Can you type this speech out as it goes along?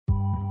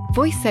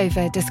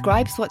VoiceOver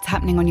describes what's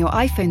happening on your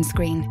iPhone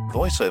screen.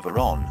 VoiceOver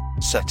on,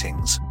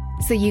 settings.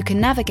 So you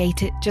can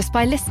navigate it just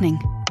by listening.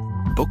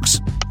 Books,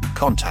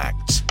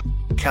 contacts,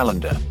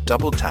 calendar,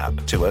 double tap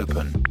to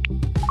open.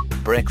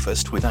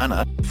 Breakfast with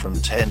Anna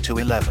from 10 to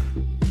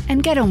 11.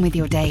 And get on with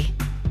your day.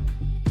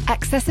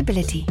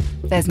 Accessibility.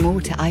 There's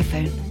more to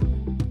iPhone.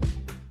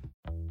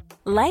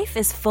 Life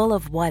is full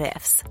of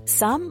what-ifs.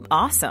 Some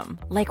awesome,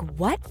 like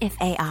what if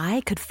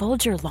AI could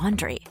fold your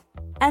laundry?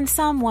 And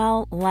some,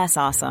 well, less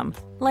awesome,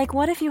 like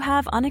what if you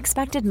have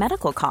unexpected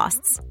medical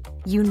costs?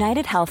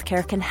 United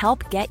Healthcare can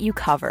help get you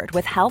covered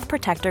with Health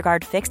Protector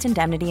Guard fixed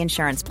indemnity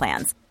insurance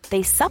plans.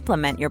 They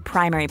supplement your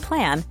primary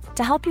plan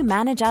to help you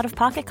manage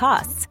out-of-pocket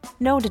costs.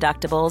 No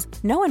deductibles,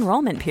 no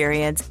enrollment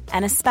periods,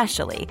 and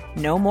especially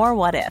no more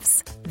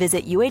what-ifs.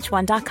 Visit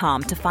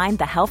uh1.com to find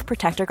the Health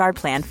Protector Guard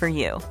plan for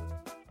you.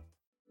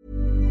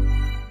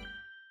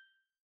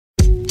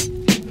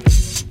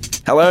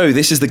 Hello,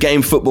 this is the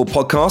Game Football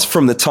Podcast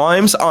from The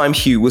Times. I'm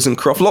Hugh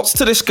Wizencroft. Lots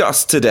to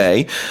discuss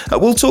today.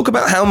 We'll talk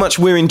about how much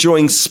we're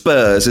enjoying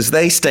Spurs as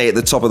they stay at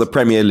the top of the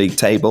Premier League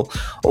table.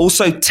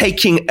 Also,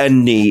 taking a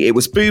knee. It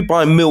was booed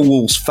by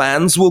Millwall's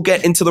fans. We'll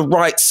get into the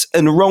rights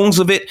and wrongs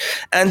of it.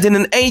 And in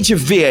an age of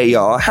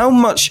VAR, how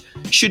much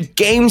should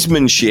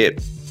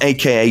gamesmanship,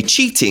 aka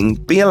cheating,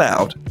 be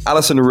allowed?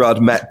 Alison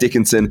Rudd, Matt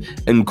Dickinson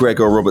and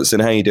Gregor Robertson.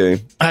 How you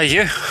doing? Hi,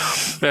 you.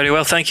 Very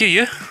well, thank you.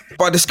 You?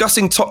 By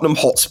discussing Tottenham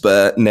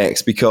Hotspur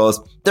next, because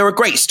they're a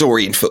great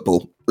story in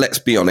football. Let's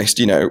be honest,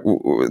 you know,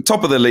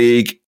 top of the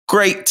league,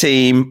 great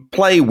team,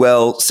 play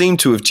well, seem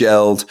to have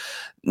gelled,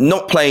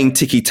 not playing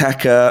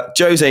tiki-taka.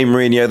 Jose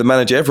Mourinho, the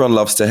manager everyone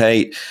loves to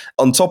hate,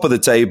 on top of the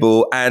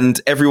table,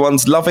 and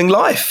everyone's loving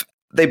life.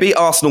 They beat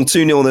Arsenal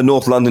 2-0 in the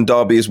North London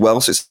derby as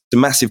well, so it's a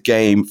massive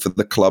game for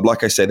the club.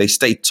 Like I say, they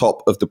stay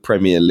top of the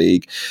Premier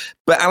League.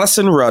 But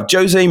Alison Rudd,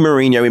 Jose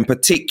Mourinho in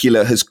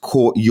particular, has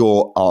caught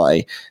your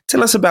eye.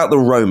 Tell us about the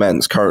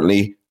romance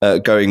currently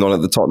going on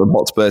at the Tottenham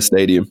Hotspur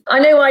Stadium. I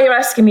know why you're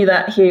asking me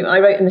that, Hugh. I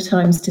wrote in the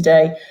Times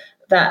today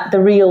that the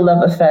real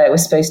love affair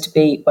was supposed to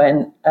be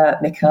when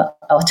Mikel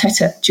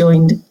Arteta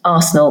joined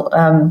Arsenal.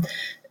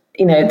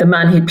 You know, the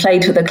man who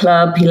played for the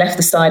club, he left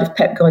the side of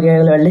Pep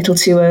Guardiola a little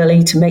too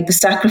early to make the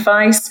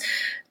sacrifice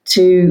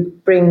to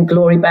bring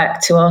glory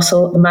back to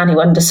Arsenal, the man who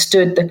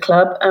understood the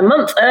club. A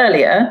month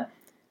earlier,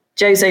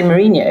 Jose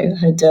Mourinho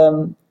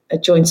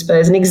had joined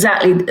Spurs in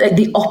exactly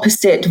the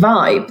opposite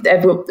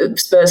vibe.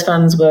 Spurs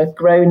fans were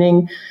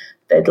groaning.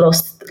 They'd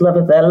lost the love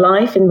of their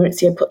life in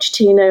Maurizio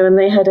Pochettino, and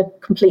they had a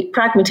complete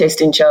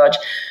pragmatist in charge.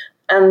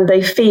 And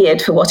they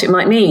feared for what it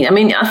might mean. I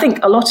mean, I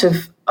think a lot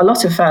of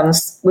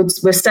fans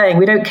were saying,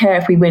 we don't care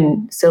if we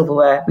win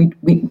silverware.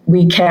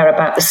 We care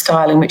about the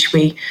style in which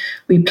we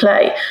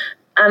play.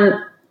 And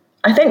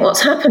I think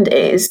what's happened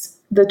is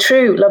the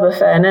true love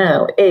affair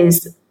now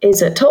is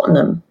at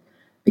Tottenham,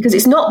 because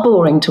it's not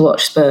boring to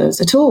watch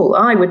Spurs at all.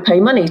 I would pay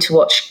money to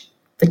watch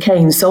the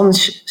Kane-Son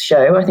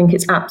show. I think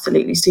it's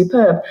absolutely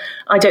superb.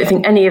 I don't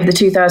think any of the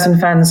 2,000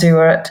 fans who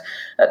were at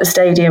the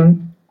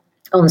stadium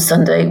on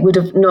Sunday would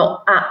have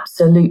not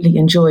absolutely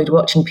enjoyed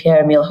watching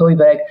Pierre-Emile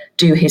Højbjerg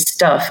do his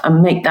stuff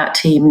and make that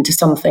team into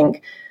something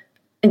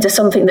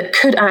that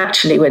could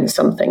actually win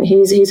something.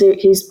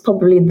 He's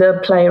probably the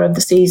player of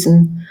the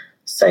season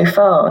so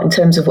far in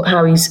terms of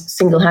how he's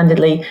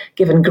single-handedly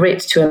given grit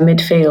to a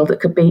midfield that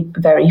could be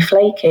very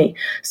flaky.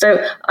 So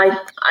I've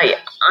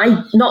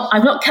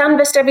not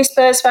canvassed every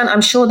Spurs fan. I'm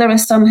sure there are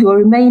some who are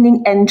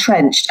remaining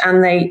entrenched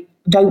and they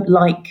don't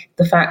like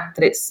the fact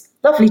that it's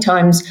lovely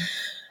times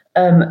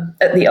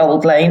at the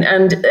Old Lane,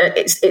 and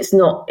it's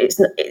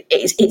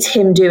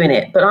him doing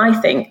it. But I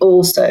think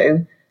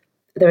also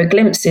there are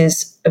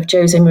glimpses of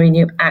Jose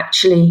Mourinho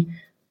actually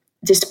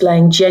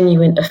displaying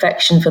genuine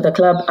affection for the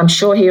club. I'm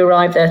sure he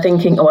arrived there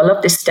thinking, "Oh, I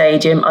love this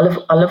stadium.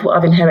 I love what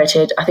I've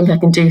inherited. I think I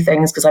can do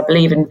things because I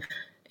believe in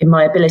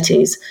my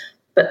abilities."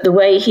 But the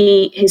way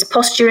his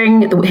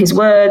posturing, his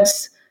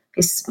words,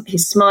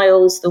 his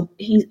smiles,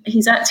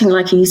 he's acting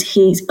like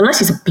he's unless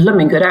he's a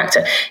blooming good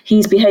actor,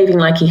 he's behaving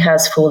like he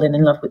has fallen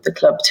in love with the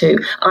club too.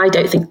 I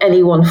don't think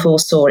anyone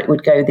foresaw it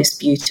would go this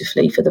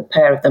beautifully for the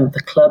pair of them,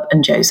 the club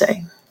and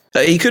Jose.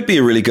 He could be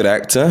a really good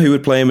actor. Who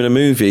would play him in a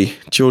movie?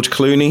 George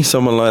Clooney,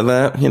 someone like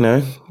that, you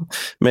know,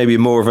 maybe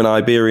more of an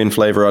Iberian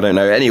flavour. I don't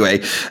know.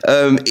 Anyway,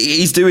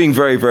 he's doing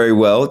very, very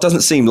well. It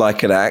doesn't seem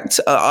like an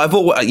act. I've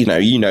always,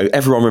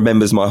 everyone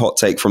remembers my hot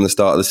take from the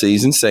start of the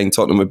season saying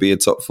Tottenham would be a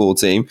top 4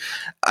 team.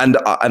 And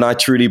I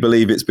truly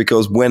believe it's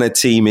because when a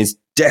team is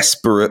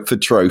desperate for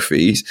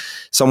trophies,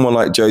 someone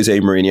like Jose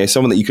Mourinho,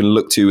 someone that you can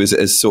look to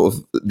as sort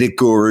of the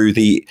guru,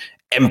 the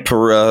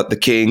emperor, the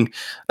king,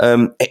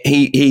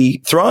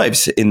 he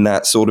thrives in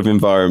that sort of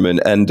environment.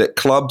 And at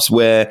clubs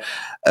where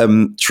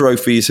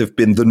trophies have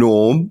been the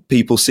norm,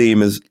 people see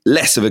him as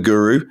less of a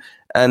guru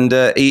and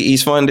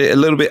he's finding it a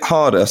little bit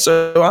harder.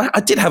 So I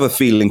did have a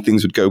feeling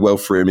things would go well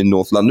for him in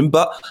North London,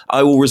 but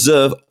I will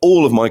reserve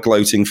all of my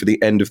gloating for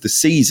the end of the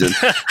season.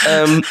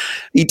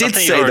 He did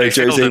say, though,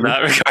 Jose...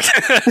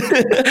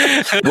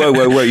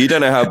 Whoa. You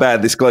don't know how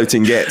bad this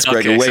gloating gets,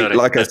 Gregor. Okay,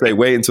 like I say,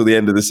 wait until the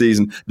end of the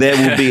season. There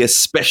will be a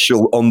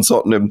special on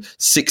Tottenham,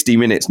 60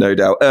 minutes, no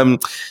doubt.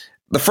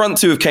 The front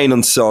two of Kane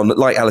and Son,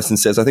 like Alison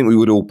says, I think we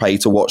would all pay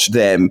to watch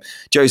them.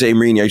 Jose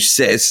Mourinho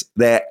says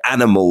they're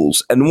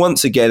animals. And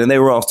once again, and they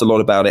were asked a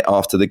lot about it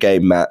after the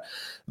game, Matt,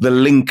 the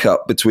link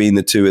up between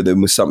the two of them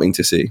was something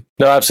to see.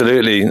 No,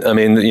 absolutely. I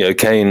mean,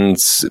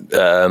 Kane's,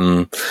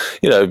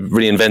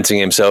 reinventing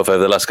himself over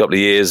the last couple of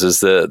years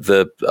as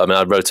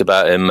I wrote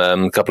about him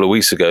a couple of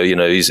weeks ago.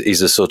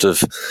 He's a sort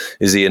of,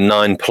 is he a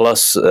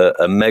 9+,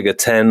 a mega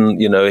 10?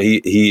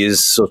 He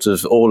is sort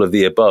of all of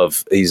the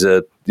above. He's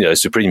a,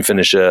 supreme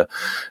finisher,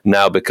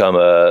 now become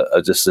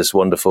just this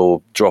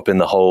wonderful drop in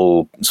the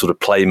hole sort of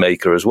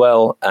playmaker as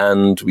well.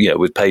 And,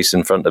 with pace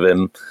in front of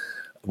him,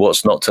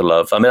 what's not to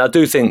love? I mean, I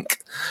do think,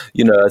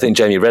 I think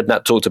Jamie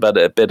Redknapp talked about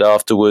it a bit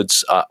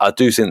afterwards. I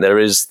do think there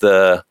is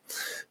the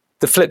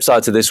flip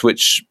side to this,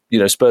 which,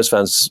 Spurs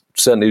fans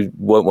certainly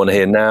won't want to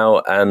hear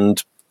now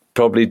and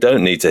probably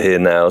don't need to hear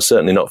now,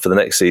 certainly not for the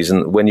next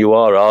season. When you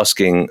are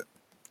asking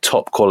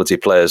top quality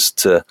players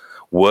to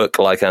work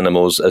like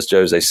animals, as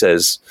Jose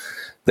says,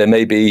 there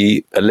may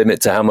be a limit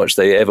to how much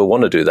they ever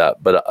want to do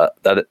that. But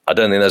I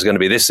don't think that's going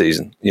to be this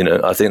season.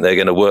 I think they're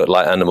going to work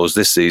like animals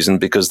this season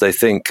because they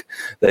think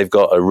they've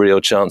got a real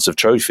chance of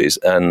trophies.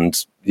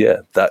 And yeah,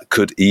 that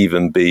could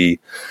even be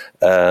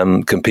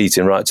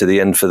competing right to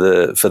the end for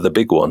the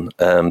big one,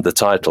 the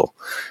title.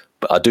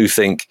 But I do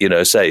think,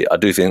 I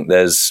do think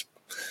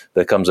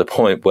there comes a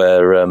point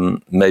where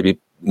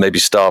maybe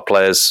star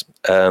players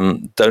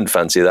don't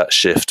fancy that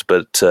shift,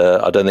 but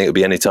I don't think it'll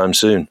be anytime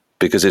soon,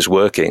 because it's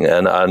working.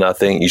 And I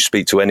think you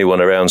speak to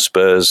anyone around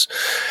Spurs,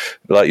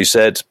 like you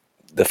said,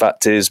 the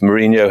fact is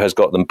Mourinho has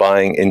got them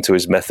buying into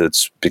his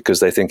methods because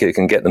they think it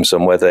can get them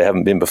somewhere they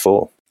haven't been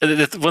before.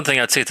 The one thing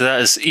I'd say to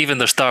that is even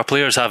their star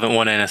players haven't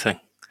won anything.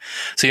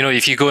 So,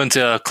 if you go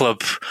into a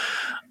club,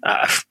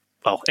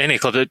 any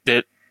club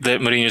that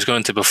Mourinho's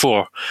gone to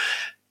before,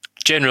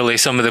 generally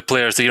some of the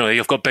players,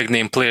 you've got big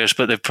name players,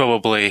 but they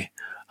probably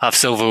have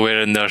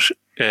silverware in their,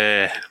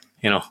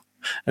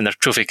 in their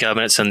trophy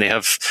cabinets, and they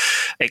have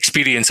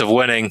experience of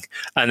winning.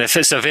 And if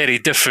it's if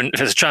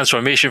it's a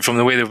transformation from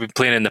the way they've been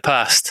playing in the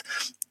past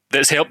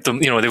that's helped them,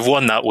 they've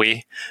won that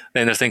way,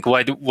 then they're thinking,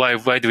 why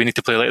do we need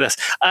to play like this?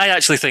 I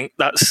actually think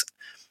that's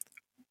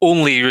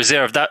only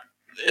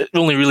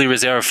really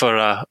reserved for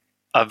a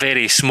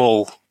very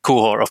small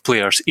cohort of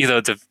players,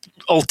 either the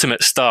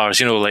ultimate stars,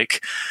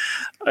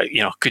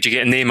 could you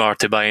get Neymar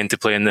to buy into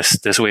playing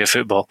this way of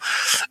football?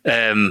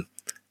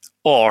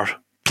 Or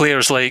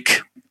players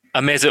like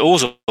Mesut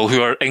Ozil,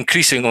 who are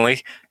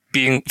increasingly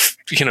being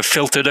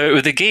filtered out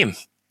of the game.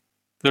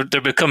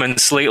 They're becoming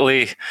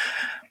slightly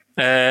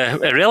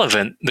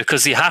irrelevant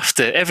because they have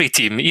to. Every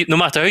team, no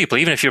matter how you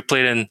play, even if you're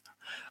playing in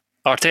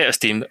Arteta's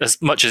team,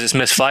 as much as it's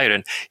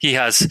misfiring,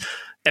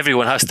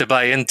 everyone has to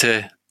buy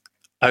into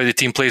how the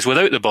team plays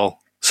without the ball.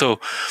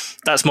 So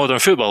that's modern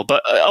football.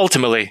 But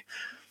ultimately,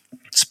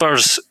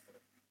 Spurs,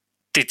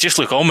 they just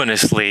look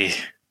ominously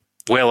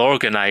well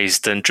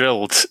organised and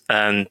drilled.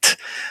 And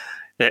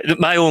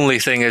my only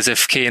thing is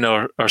if Kane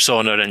or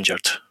Son are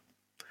injured,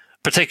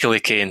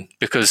 particularly Kane,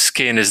 because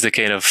Kane is the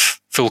kind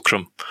of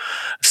fulcrum.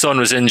 If Son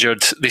was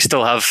injured, they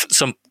still have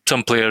some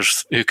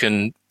players who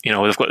can,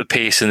 they've got the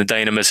pace and the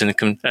dynamism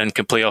and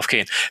can play off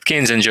Kane. If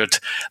Kane's injured,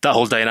 that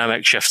whole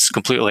dynamic shifts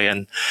completely,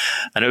 and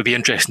it would be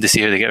interesting to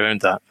see how they get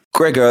around that.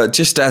 Gregor,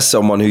 just as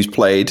someone who's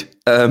played,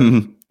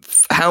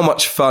 how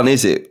much fun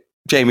is it?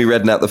 Jamie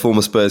Redknapp, the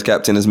former Spurs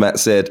captain, as Matt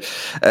said,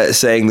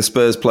 saying the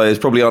Spurs players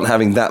probably aren't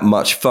having that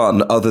much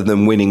fun other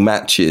than winning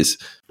matches.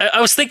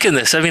 I was thinking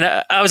this. I mean,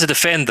 I was a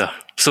defender,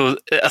 so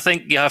I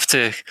think you have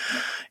to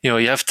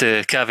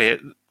caveat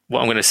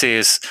what I'm going to say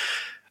is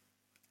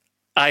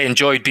I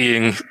enjoyed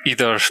being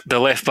either the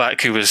left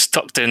back who was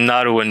tucked in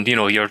narrow and,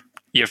 you're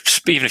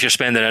even if you're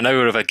spending an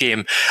hour of a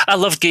game. I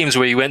loved games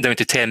where you went down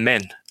to 10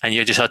 men and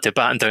you just had to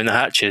batten down the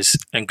hatches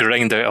and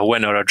grind out a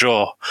win or a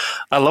draw.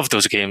 I love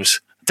those games.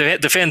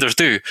 Defenders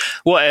do.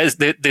 What is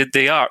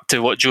the art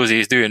to what Jose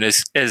is doing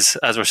is, as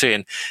we're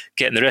saying,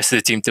 getting the rest of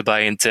the team to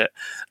buy into it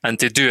and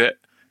to do it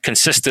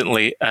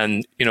consistently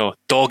and,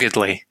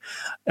 doggedly.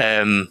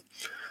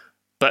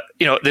 But,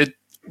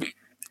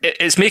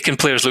 it's making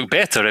players look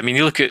better. I mean,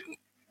 you look at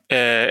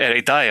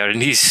Eric Dyer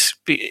and he's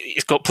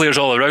got players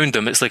all around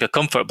him. It's like a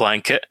comfort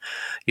blanket.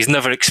 He's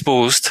never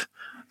exposed.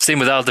 Same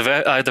with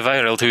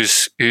Alderweireld,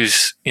 who's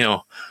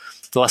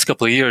the last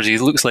couple of years he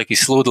looks like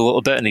he's slowed a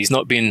little bit and he's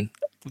not been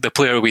the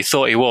player we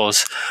thought he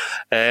was,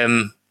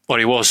 and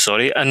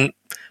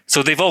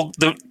so they're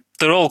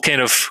all kind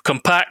of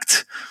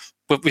compact.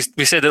 But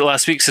we said it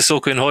last week.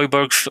 Sissoko and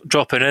Højbjerg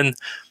dropping in.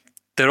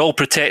 They're all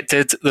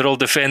protected. They're all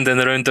defending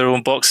around their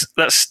own box.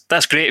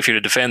 That's great if you're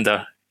a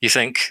defender. You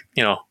think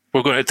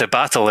we're going out to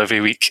battle every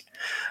week.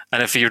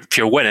 And if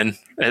you're winning,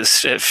 it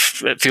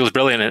feels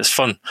brilliant and it's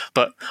fun.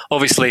 But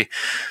obviously,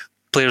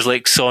 players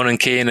like Son and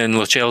Kane and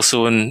Lo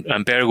Celso and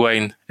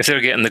Bergwijn, if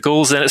they're getting the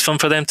goals, then it's fun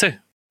for them too.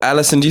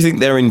 Alison, do you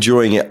think they're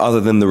enjoying it other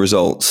than the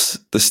results,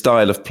 the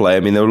style of play? I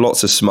mean, there were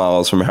lots of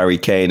smiles from Harry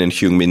Kane and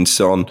Heung-min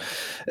Son,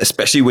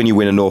 especially when you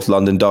win a North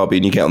London derby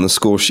and you get on the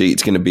score sheet,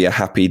 it's going to be a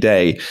happy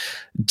day.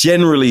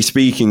 Generally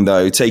speaking,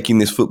 though, taking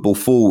this football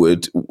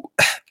forward,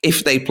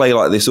 if they play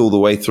like this all the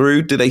way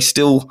through, do they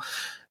still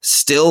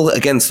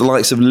against the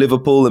likes of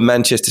Liverpool and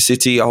Manchester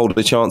City hold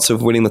a chance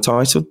of winning the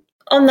title?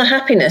 On the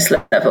happiness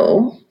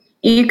level,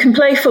 you can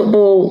play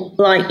football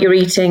like you're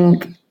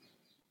eating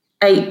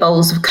 8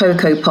 bowls of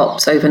Cocoa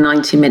Pops over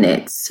 90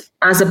 minutes,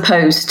 as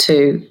opposed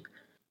to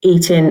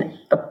eating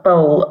a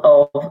bowl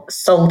of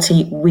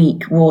salty,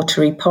 weak,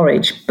 watery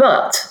porridge,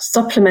 but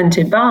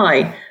supplemented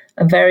by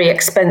a very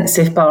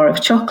expensive bar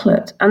of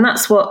chocolate. And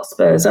that's what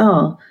Spurs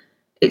are.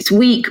 It's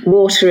weak,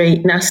 watery,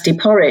 nasty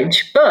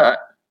porridge, but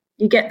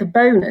you get the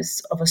bonus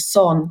of a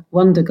Son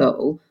wonder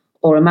goal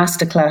or a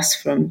masterclass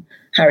from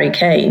Harry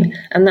Kane,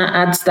 and that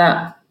adds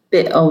that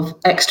bit of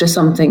extra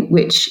something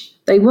which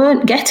they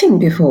weren't getting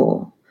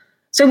before.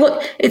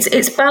 So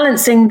it's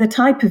balancing the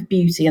type of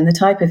beauty and the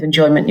type of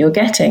enjoyment you're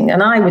getting.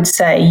 And I would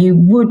say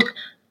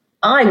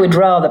I would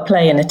rather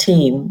play in a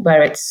team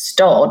where it's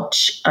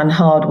stodge and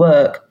hard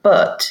work,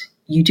 but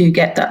you do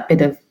get that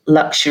bit of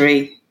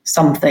luxury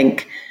something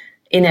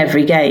in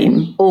every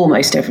game,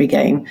 almost every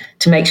game,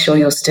 to make sure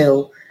you're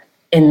still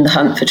in the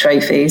hunt for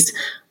trophies.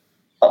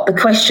 The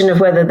question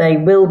of whether they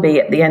will be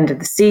at the end of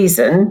the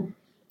season,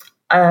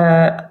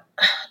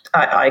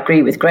 I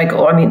agree with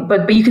Gregor. I mean,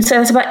 but you can say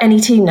that about any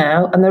team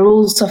now, and they're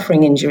all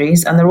suffering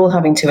injuries and they're all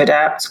having to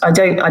adapt. I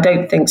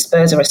don't think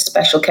Spurs are a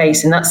special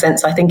case in that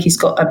sense. I think he's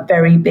got a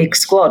very big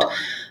squad.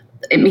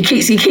 He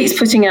keeps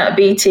putting out a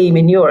B team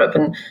in Europe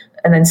and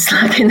then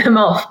slacking them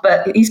off.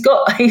 But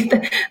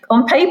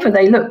on paper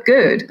they look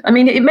good. I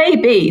mean, it may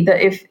be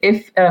that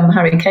if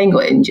Harry Kane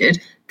got injured,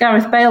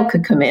 Gareth Bale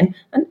could come in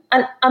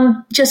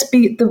and just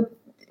be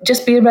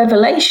a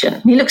revelation.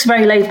 He looks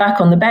very laid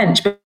back on the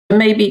bench, but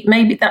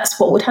maybe that's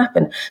what would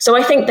happen. So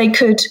I think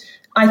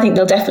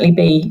they'll definitely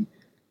be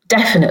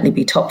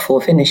top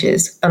 4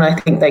 finishes, and I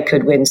think they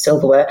could win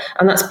silverware.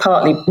 And that's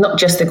partly not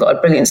just they've got a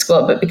brilliant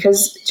squad, but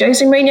because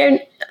Jose Mourinho,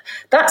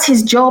 that's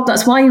his job.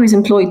 That's why he was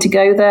employed to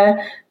go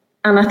there.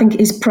 And I think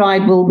his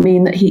pride will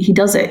mean that he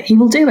does it. He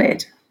will do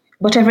it.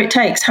 Whatever it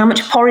takes, how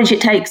much porridge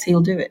it takes,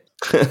 he'll do it.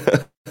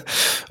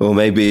 Or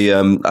maybe,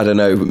 I don't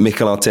know,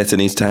 Mikel Arteta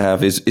needs to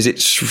have, is it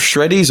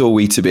Shreddies or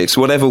Weetabix?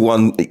 Whatever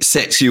one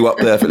sets you up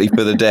perfectly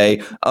for the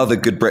day. Other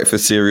good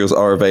breakfast cereals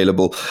are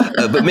available.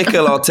 But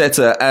Mikel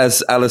Arteta,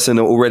 as Alison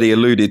already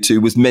alluded to,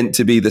 was meant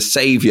to be the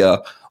saviour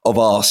of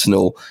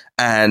Arsenal.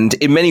 And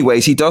in many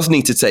ways, he does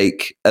need to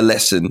take a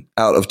lesson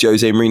out of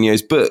Jose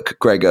Mourinho's book,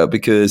 Gregor,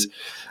 because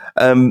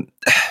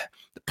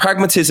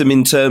pragmatism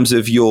in terms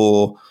of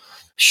your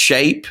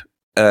shape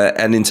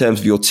and in terms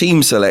of your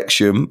team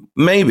selection,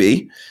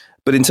 maybe,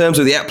 but in terms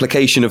of the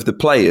application of the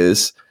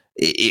players,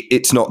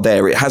 it's not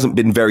there. It hasn't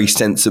been very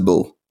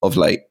sensible of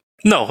late.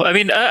 No, I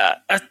mean, I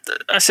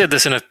said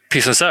this in a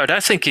piece on Saturday. I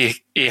think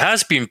he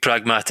has been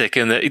pragmatic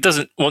in that he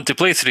doesn't want to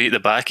play 3 at the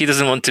back. He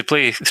doesn't want to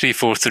play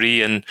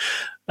 3-4-3,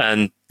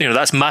 and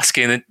that's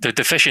masking the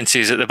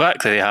deficiencies at the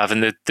back that they have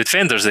and the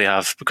defenders they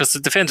have, because the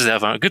defenders they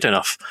have aren't good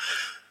enough.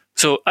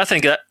 So I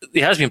think that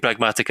he has been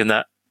pragmatic in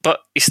that,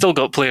 but he's still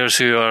got players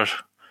who are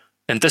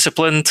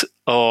indisciplined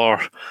or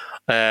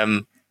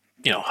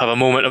have a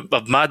moment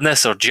of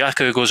madness, or Xhaka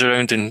who goes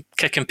around and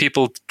kicking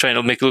people, trying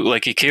to make it look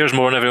like he cares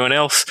more than everyone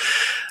else.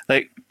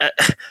 Like,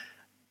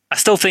 I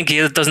still think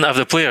he doesn't have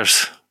the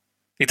players.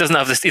 He doesn't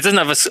have this. He doesn't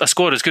have a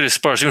squad as good as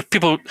Spurs.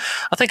 People,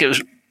 I think it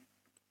was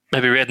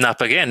maybe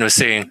Redknapp again was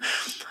saying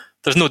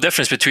there's no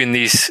difference between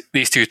these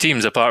 2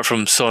 teams apart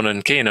from Son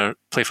and Kane or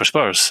play for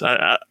Spurs.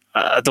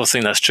 I don't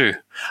think that's true.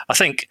 I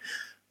think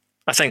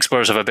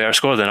Spurs have a better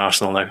squad than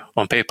Arsenal now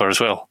on paper as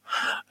well.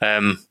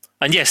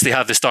 And yes, they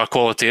have the star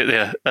quality at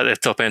the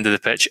top end of the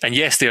pitch. And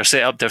yes, they are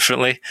set up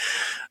differently.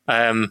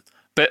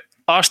 But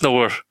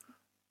Arsenal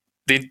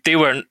they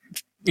weren't,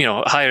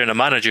 hiring a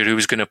manager who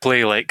was going to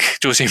play like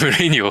Jose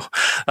Mourinho.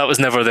 That was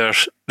never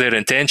their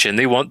intention.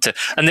 They want to,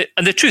 and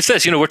the truth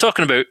is, we're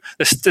talking about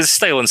this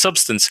style and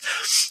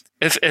substance.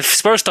 If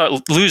Spurs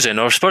start losing,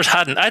 or Spurs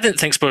hadn't, I didn't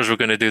think Spurs were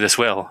going to do this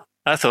well.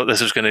 I thought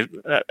this was going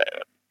to.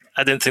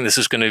 I didn't think this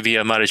was going to be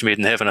a marriage made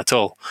in heaven at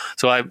all.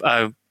 So I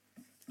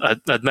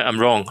admit I'm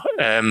wrong.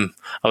 I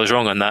was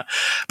wrong on that.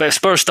 But if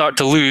Spurs start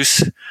to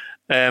lose,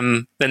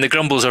 then the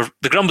grumbles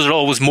are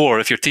always more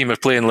if your team are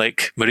playing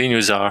like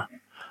Mourinho's are,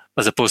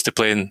 as opposed to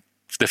playing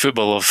the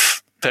football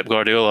of Pep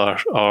Guardiola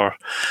or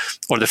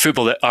the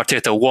football that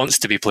Arteta wants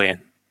to be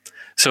playing.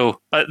 So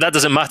that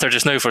doesn't matter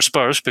just now for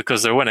Spurs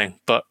because they're winning.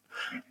 But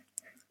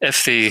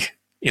if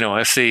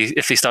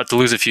they start to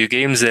lose a few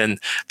games, then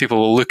people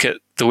will look at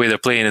the way they're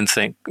playing and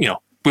think,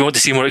 we want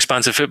to see more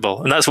expansive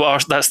football, and that's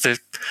the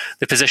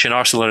position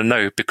Arsenal are in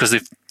now, because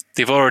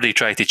they've already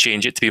tried to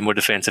change it to be more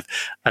defensive,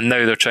 and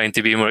now they're trying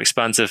to be more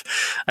expansive,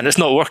 and it's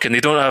not working. They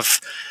don't have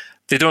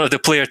they don't have the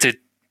player to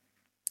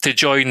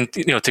join,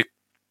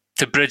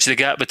 to bridge the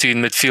gap between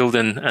midfield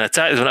and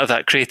attack. They don't have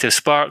that creative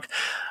spark,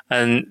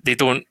 and they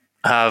don't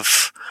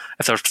have,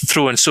 if they're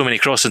throwing so many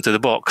crosses into the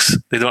box,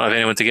 they don't have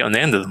anyone to get on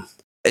the end of them.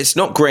 It's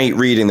not great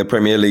reading the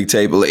Premier League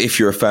table if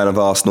you're a fan of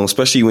Arsenal,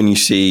 especially when you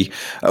see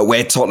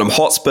where Tottenham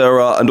Hotspur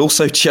are and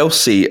also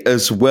Chelsea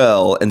as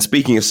well. And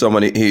speaking of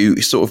someone who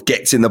sort of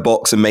gets in the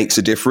box and makes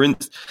a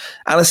difference,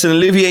 Alisson,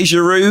 Olivier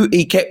Giroud,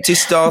 he kept his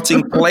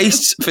starting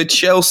place for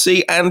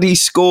Chelsea and he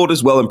scored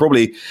as well, and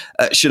probably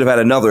should have had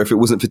another if it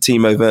wasn't for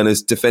Timo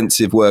Werner's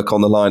defensive work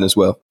on the line as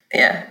well.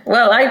 Yeah,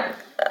 well,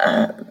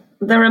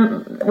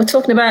 we're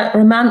talking about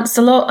romance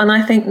a lot, and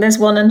I think there's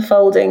one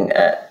unfolding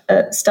at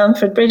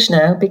Stamford Bridge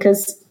now,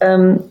 because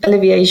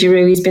Olivier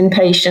Giroud, he's been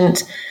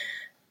patient,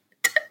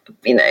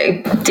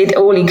 did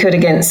all he could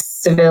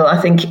against Seville. I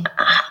think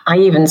I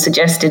even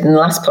suggested in the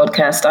last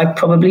podcast I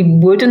probably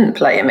wouldn't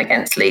play him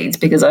against Leeds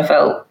because I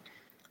felt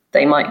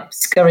they might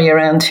scurry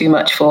around too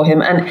much for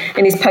him. And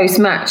in his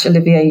post-match,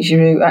 Olivier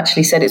Giroud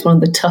actually said it's one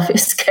of the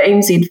toughest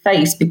games he'd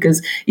faced,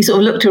 because he sort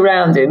of looked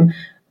around him.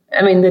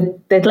 I mean,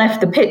 they'd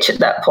left the pitch at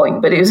that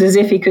point, but it was as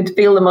if he could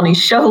feel them on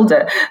his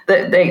shoulder,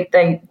 that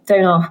they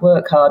don't half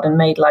work hard and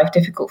made life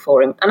difficult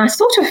for him. And I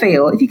sort of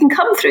feel if you can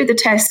come through the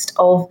test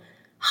of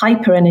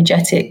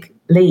hyper-energetic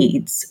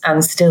Leeds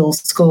and still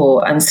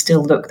score and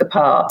still look the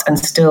part and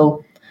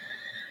still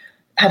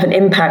have an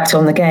impact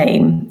on the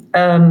game,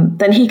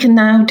 then he can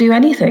now do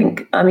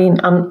anything. I mean,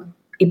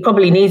 he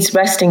probably needs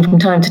resting from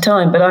time to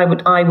time, but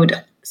I would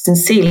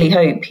sincerely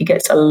hope he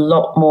gets a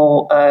lot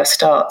more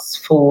starts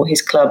for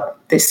his club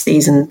this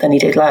season than he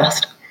did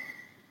last.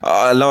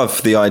 I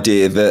love the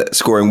idea that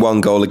scoring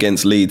one goal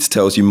against Leeds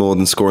tells you more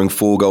than scoring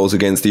 4 goals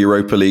against the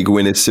Europa League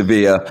winners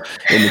Sevilla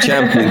in the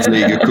Champions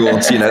League, of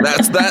course.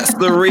 That's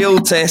the real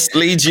test.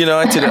 Leeds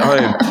United at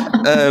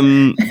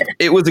home.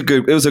 It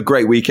was a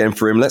great weekend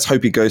for him. Let's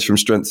hope he goes from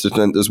strength to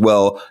strength as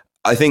well.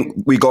 I think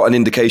we got an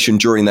indication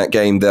during that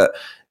game that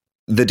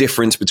the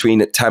difference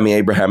between Tammy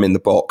Abraham in the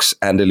box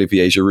and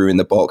Olivier Giroud in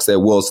the box,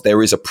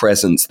 there is a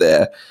presence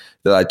there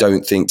that I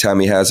don't think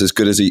Tammy has, as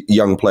good as a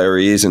young player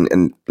he is,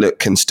 and look,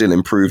 can still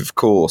improve, of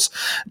course.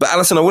 But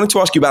Alisson, I wanted to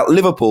ask you about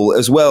Liverpool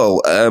as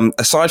well.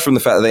 Aside from the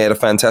fact that they had a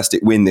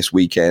fantastic win this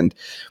weekend,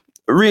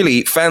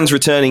 really, fans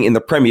returning in the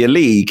Premier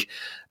League,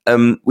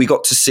 we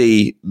got to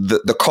see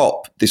the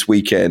Kop this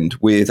weekend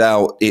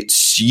without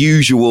its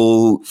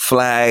usual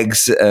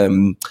flags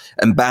and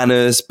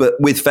banners, but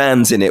with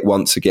fans in it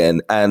once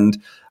again.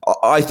 And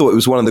I thought it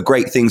was one of the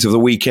great things of the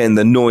weekend,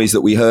 the noise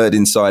that we heard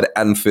inside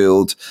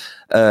Anfield.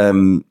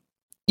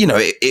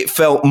 It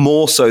felt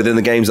more so than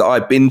the games that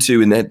I've been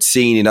to and had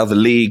seen in other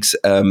leagues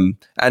and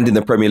in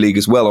the Premier League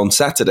as well on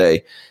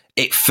Saturday.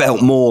 It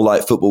felt more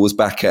like football was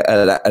back at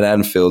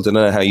Anfield. I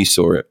don't know how you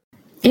saw it.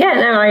 Yeah,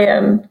 no,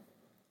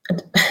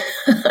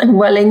 I'm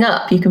welling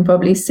up, you can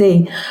probably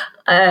see.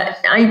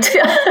 I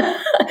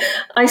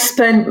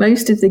spent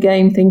most of the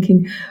game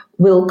thinking,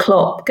 will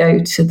Klopp go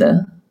to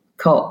the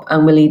Kop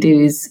and will he do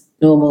his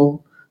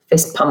normal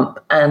fist pump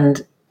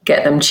and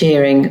get them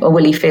cheering, or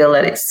will he feel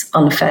that it's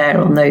unfair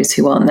on those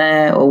who aren't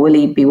there, or will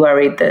he be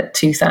worried that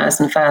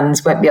 2,000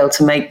 fans won't be able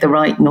to make the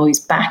right noise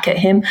back at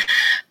him?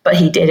 But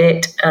he did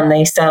it, and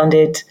they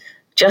sounded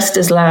just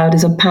as loud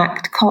as a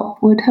packed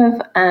Kop would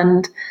have.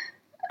 And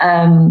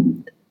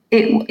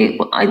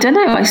I don't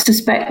know, I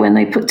suspect when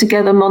they put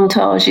together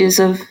montages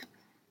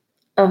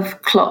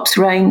of Klopp's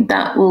reign,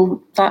 that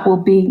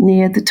will be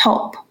near the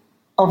top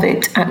of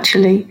it,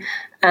 actually.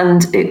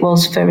 And it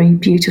was very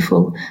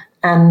beautiful.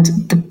 And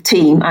the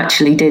team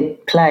actually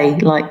did play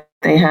like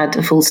they had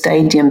a full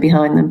stadium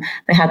behind them.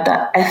 They had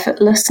that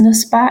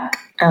effortlessness back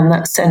and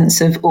that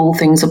sense of all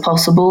things are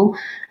possible.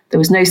 There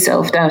was no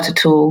self-doubt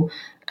at all.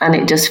 And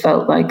it just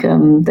felt like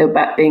they were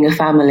back being a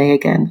family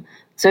again.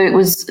 So it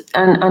was,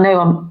 and I know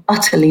I'm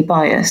utterly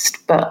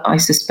biased, but I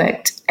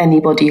suspect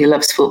anybody who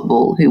loves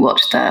football who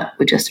watched that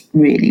were just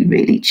really,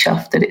 really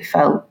chuffed that it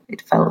felt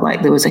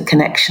like there was a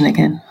connection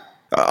again.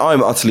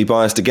 I'm utterly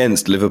biased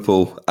against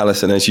Liverpool,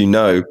 Alisson, as you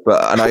know,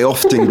 and I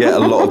often get a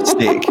lot of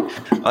stick.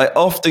 I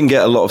often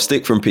get a lot of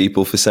stick from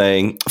people for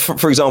saying,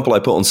 for example, I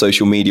put on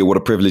social media what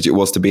a privilege it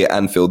was to be at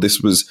Anfield.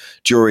 This was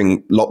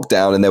during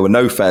lockdown and there were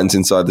no fans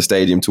inside the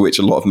stadium, to which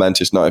a lot of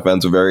Manchester United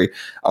fans were very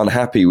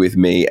unhappy with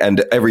me.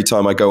 And every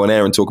time I go on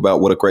air and talk about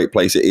what a great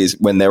place it is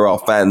when there are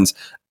fans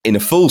in a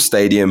full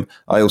stadium,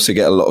 I also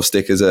get a lot of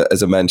stick as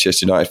a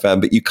Manchester United fan,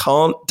 but you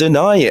can't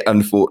deny it,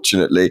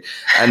 unfortunately.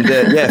 And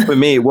for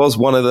me, it was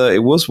one of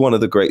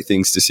the great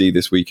things to see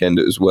this weekend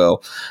as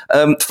well.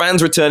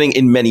 Fans returning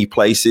in many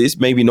places,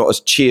 maybe not as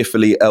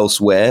cheerfully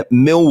elsewhere.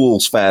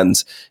 Millwall's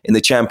fans in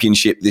the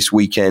Championship this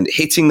weekend,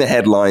 hitting the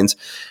headlines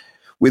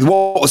with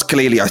what was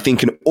clearly, I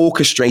think, an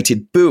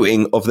orchestrated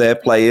booing of their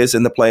players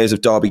and the players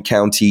of Derby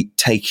County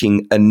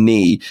taking a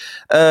knee.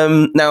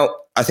 Now,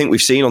 I think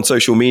we've seen on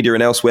social media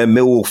and elsewhere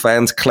Millwall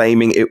fans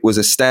claiming it was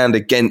a stand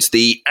against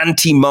the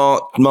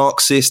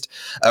anti-Marxist,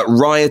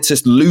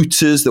 riotous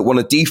looters that want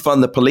to defund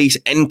the police,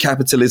 end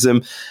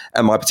capitalism,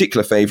 and my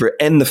particular favourite,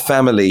 end the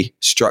family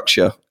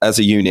structure as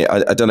a unit.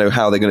 I don't know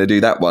how they're going to do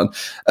that one.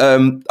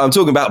 I'm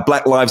talking about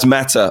Black Lives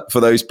Matter for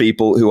those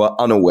people who are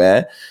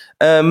unaware.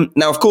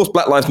 Now, of course,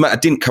 Black Lives Matter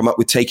didn't come up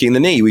with taking the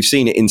knee. We've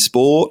seen it in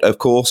sport, of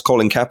course,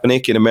 Colin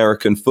Kaepernick in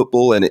American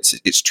football, and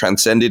it's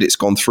transcended. It's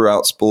gone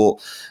throughout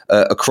sport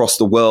across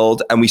the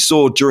world. And we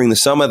saw during the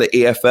summer the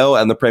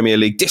EFL and the Premier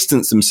League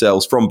distance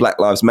themselves from Black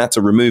Lives Matter,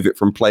 remove it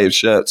from players'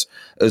 shirts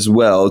as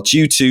well,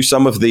 due to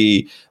some of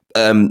the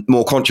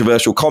more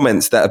controversial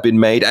comments that have been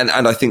made, and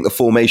I think the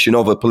formation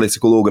of a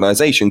political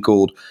organisation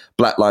called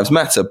Black Lives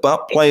Matter.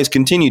 But players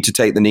continue to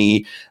take the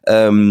knee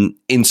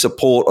in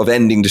support of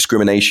ending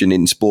discrimination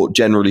in sport,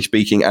 generally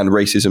speaking, and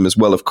racism as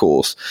well, of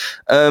course.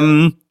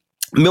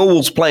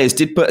 Millwall's players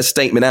did put a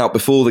statement out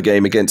before the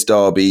game against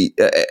Derby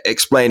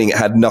explaining it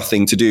had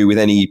nothing to do with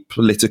any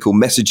political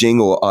messaging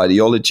or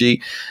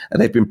ideology,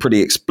 and they've been pretty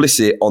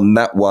explicit on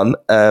that one.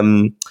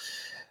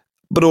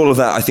 But all of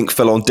that, I think,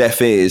 fell on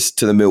deaf ears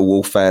to the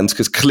Millwall fans,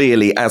 because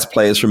clearly, as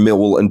players from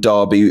Millwall and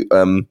Derby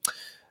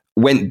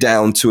went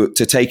down to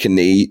take a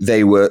knee,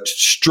 they were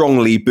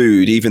strongly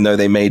booed, even though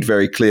they made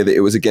very clear that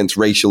it was against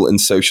racial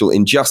and social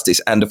injustice.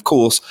 And of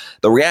course,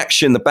 the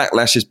reaction, the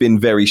backlash has been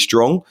very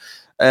strong,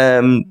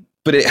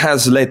 but it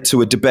has led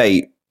to a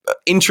debate.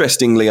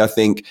 Interestingly, I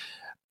think,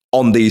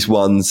 on these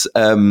ones,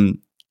 the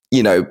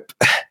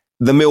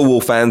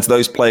Millwall fans,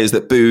 those players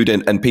that booed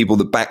and people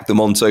that backed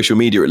them on social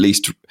media, at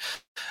least,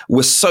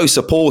 were so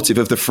supportive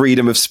of the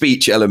freedom of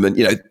speech element.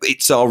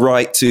 It's our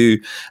right to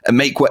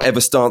make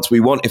whatever stance we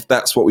want if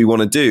that's what we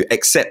want to do,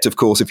 except, of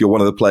course, if you're one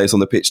of the players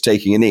on the pitch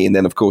taking a knee. And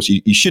then, of course,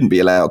 you shouldn't be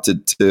allowed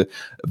to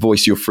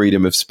voice your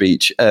freedom of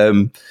speech.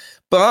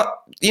 But,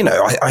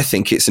 I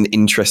think it's an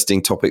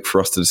interesting topic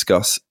for us to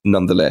discuss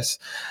nonetheless.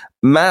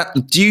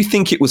 Matt, do you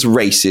think it was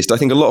racist? I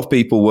think a lot of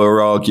people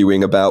were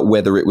arguing about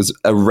whether it was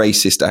a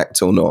racist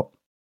act or not.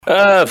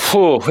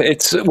 Put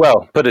it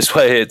this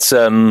way, it's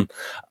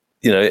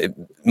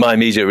my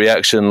immediate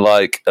reaction,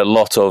 like a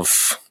lot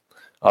of,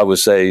 I would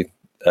say,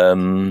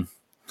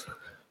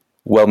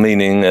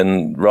 well-meaning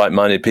and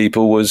right-minded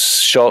people, was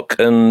shock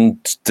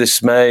and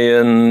dismay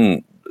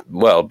and,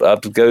 well,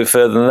 I'd go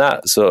further than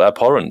that. So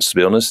abhorrence, to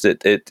be honest.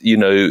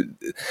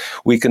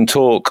 We can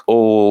talk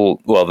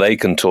they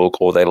can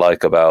talk all they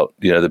like about,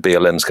 the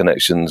BLM's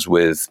connections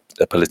with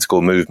a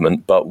political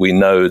movement, but we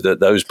know that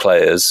those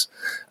players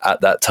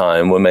at that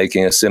time were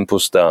making a simple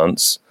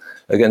stance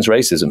against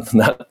racism.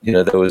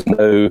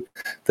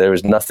 There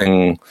is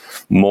nothing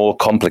more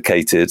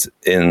complicated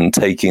in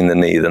taking the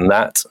knee than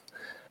that.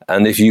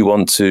 And if you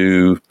want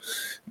to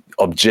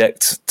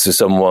object to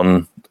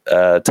someone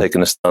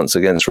taking a stance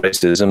against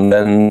racism,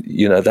 then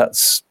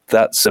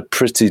that's a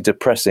pretty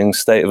depressing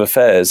state of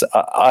affairs.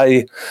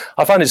 I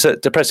find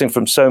it depressing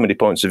from so many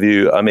points of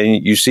view. I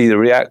mean, you see the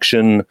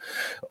reaction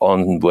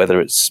on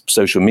whether it's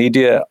social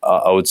media.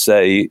 I would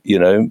say,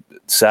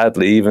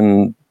 sadly,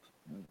 even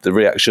the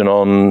reaction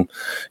on,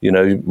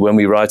 when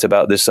we write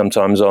about this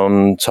sometimes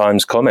on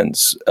Times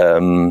comments,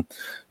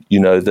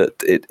 that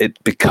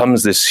it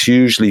becomes this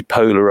hugely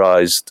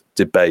polarized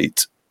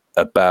debate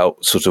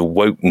about sort of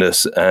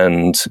wokeness,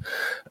 and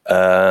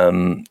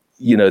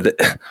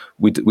that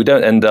we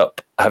don't end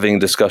up having a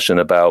discussion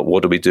about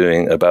what are we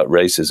doing about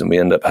racism. We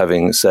end up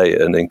having, say,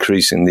 an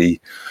increasingly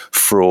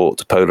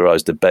fraught,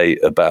 polarized debate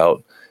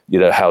about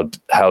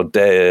how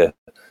dare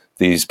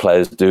these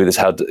players do this?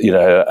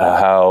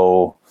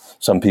 How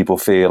some people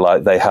feel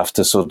like they have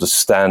to sort of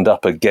stand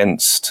up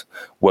against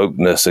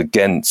wokeness,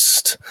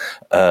 against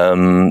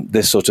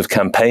this sort of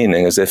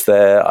campaigning, as if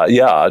they're,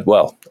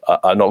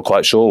 I'm not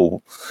quite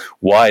sure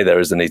why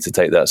there is the need to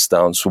take that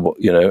stance,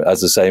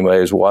 as the same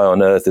way as why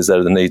on earth is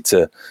there the need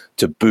to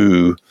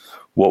boo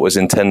what was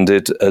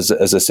intended as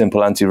a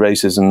simple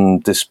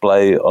anti-racism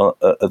display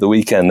at the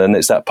weekend. And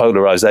it's that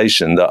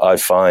polarization that I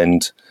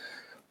find,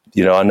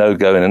 I know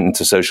going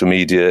into social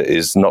media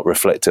is not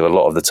reflective a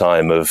lot of the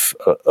time of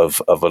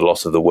a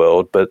lot of the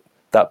world, but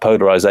that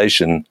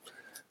polarization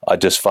I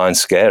just find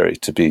scary,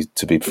 to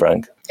be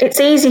frank. It's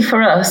easy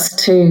for us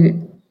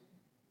to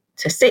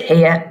sit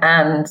here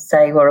and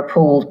say we're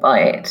appalled by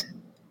it,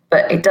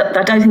 but I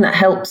don't think that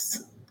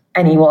helps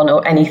anyone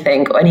or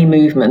anything or any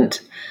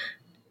movement.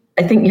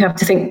 I think you have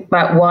to think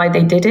about why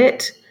they did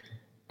it.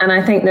 And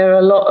I think there are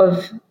a lot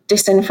of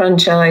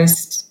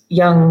disenfranchised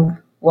young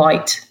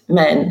white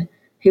men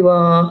who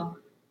are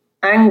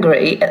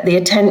angry at the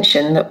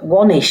attention that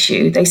one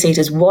issue, they see it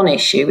as one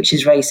issue, which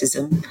is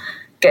racism,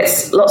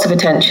 gets lots of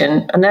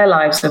attention, and their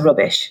lives are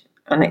rubbish,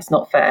 and it's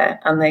not fair.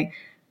 And I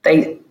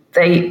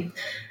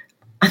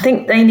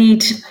think they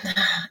need,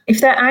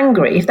 if they're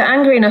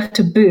angry enough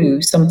to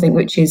boo something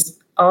which is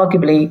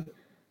arguably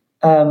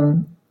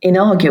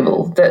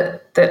inarguable,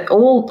 that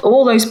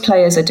all those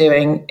players are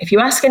doing. If you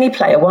ask any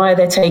player why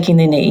they're taking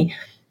the knee,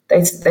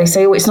 They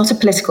say, oh, it's not a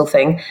political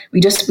thing. We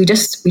just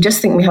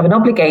think we have an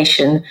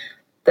obligation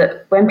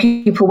that when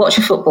people watch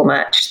a football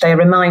match, they're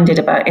reminded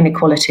about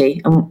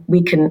inequality, and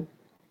we can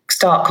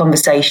start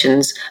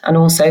conversations. And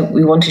also,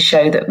 we want to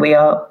show that we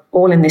are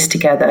all in this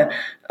together,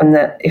 and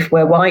that if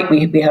we're white,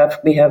 we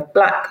have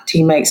black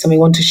teammates, and we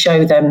want to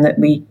show them that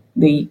we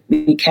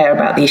care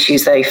about the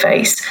issues they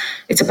face.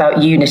 It's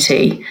about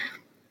unity.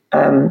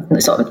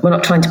 We're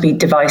not trying to be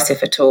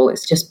divisive at all.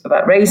 It's just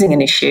about raising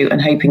an issue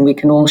and hoping we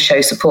can all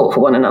show support for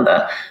one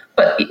another.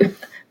 But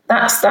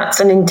that's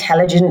an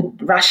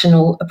intelligent,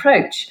 rational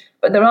approach.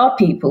 But there are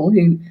people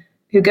who've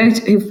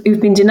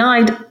been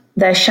denied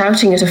their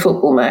shouting at a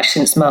football match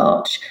since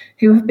March,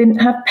 who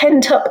have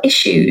pent up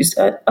issues,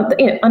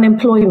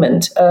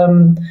 unemployment,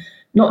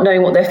 not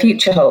knowing what their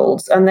future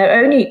holds, and their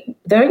only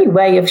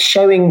way of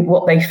showing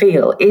what they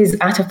feel is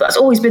that's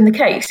always been the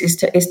case, is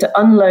to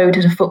unload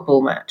at a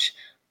football match.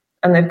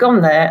 And they've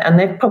gone there and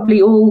they've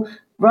probably all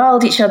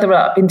riled each other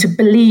up into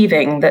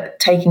believing that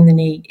taking the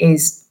knee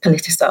is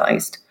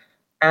politicised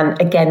and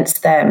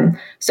against them.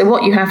 So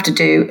what you have to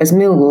do as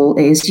Millwall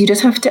is you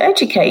just have to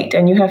educate,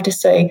 and you have to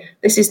say,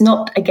 this is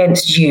not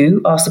against you,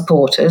 our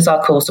supporters,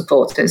 our core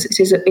supporters.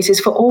 It is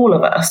for all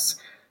of us.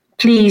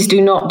 Please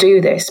do not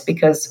do this,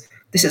 because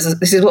this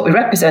is what we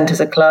represent as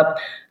a club,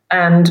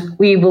 and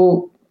we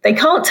will. They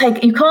can't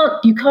take. You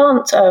can't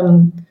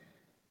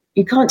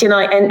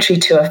deny entry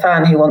to a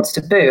fan who wants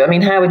to boo. I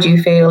mean, how would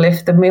you feel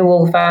if the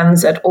Millwall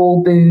fans had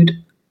all booed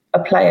a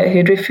player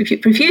who'd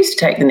refused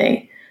to take the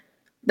knee?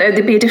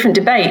 There'd be a different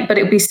debate, but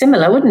it would be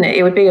similar, wouldn't it?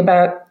 It would be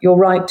about your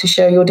right to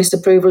show your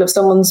disapproval of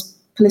someone's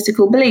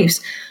political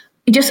beliefs.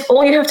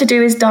 All you have to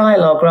do is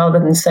dialogue rather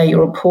than say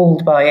you're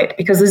appalled by it,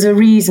 because there's a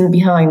reason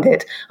behind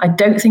it. I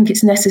don't think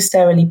it's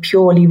necessarily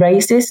purely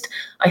racist.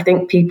 I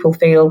think people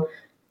feel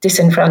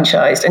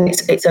disenfranchised, and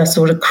it's a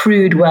sort of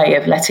crude way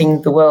of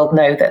letting the world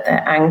know that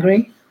they're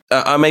angry.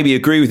 I maybe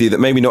agree with you that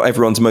maybe not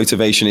everyone's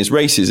motivation is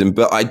racism,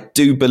 but I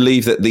do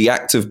believe that the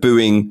act of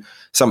booing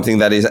something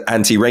that is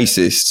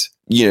anti-racist,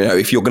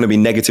 if you're going to be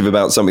negative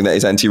about something that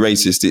is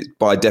anti-racist, it's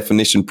by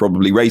definition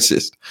probably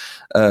racist.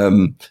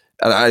 And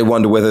I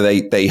wonder whether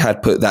they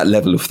had put that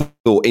level of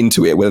thought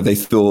into it, whether they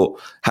thought,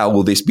 how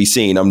will this be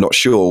seen? I'm not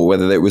sure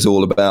whether it was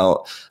all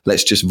about,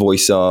 let's just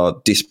voice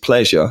our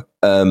displeasure.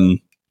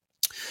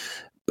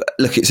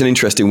 Look, it's an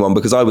interesting one,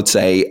 because I would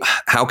say,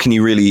 how can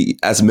you really,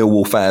 as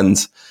Millwall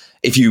fans,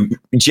 if you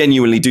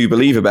genuinely do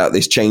believe about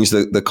this, change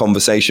the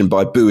conversation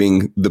by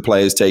booing the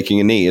players taking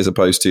a knee, as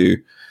opposed to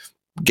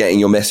getting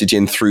your message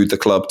in through the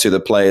club to the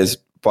players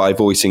by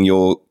voicing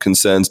your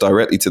concerns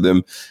directly to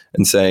them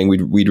and saying,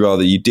 we'd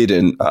rather you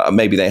didn't.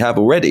 Maybe they have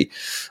already.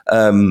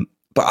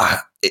 But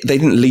they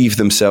didn't leave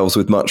themselves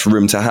with much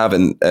room to have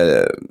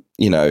a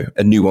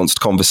nuanced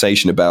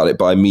conversation about it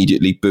by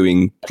immediately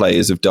booing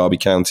players of Derby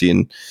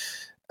County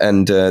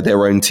and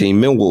their own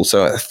team, Millwall.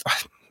 So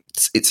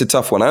it's a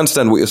tough one. I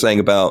understand what you're saying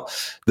about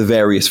the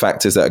various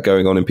factors that are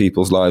going on in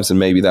people's lives, and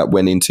maybe that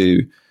went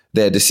into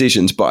their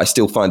decisions, but I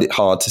still find it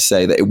hard to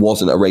say that it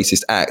wasn't a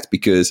racist act,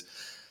 because,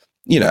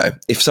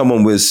 if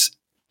someone was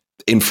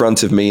in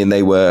front of me and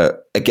they were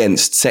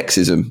against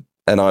sexism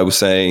and I was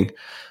saying,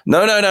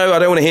 no, I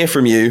don't want to hear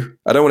from you.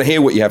 I don't want to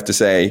hear what you have to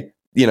say.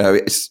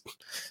 It's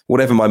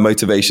whatever my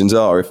motivations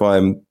are. If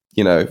I'm,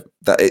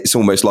 that it's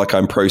almost like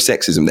I'm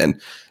pro-sexism then,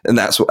 and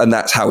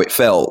that's how it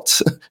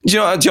felt. Do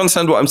you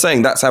understand what I'm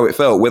saying? That's how it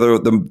felt.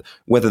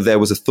 Whether there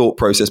was a thought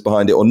process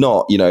behind it or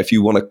not, if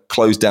you want to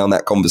close down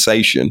that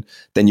conversation,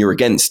 then you're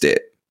against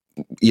it.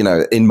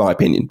 In my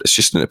opinion, it's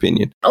just an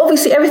opinion.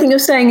 Obviously, everything you're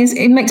saying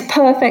it makes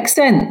perfect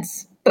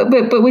sense. But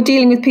we're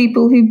dealing with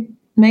people who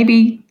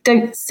maybe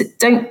don't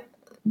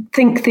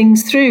think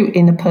things through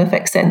in a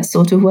perfect sense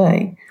sort of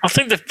way. I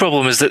think the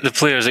problem is that the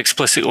players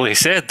explicitly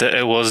said that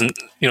it wasn't,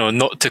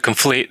 not to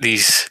conflate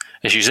these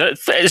issues.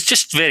 It's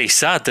just very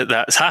sad that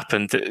that's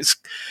happened. It's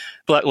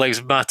Black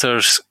Lives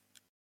Matter's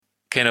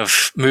kind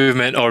of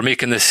movement, or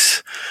making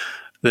this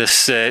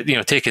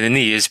taking the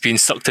knee, is being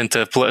sucked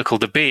into a political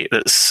debate.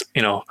 That's,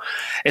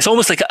 it's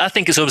almost like, I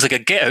think it's almost like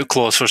a get out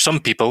clause for some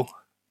people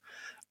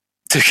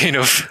to kind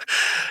of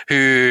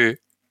who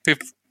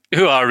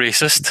are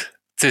racist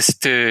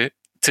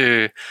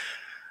to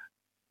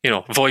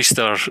voice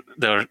their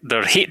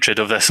hatred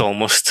of this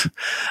almost,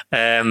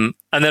 and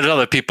there are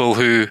other people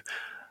who,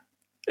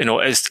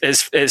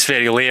 it's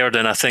very layered,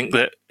 and I think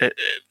that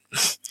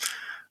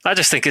I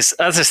just think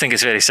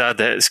it's very sad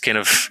that it's kind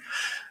of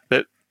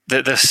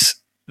that this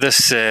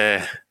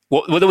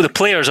what the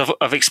players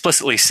have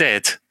explicitly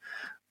said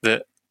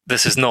that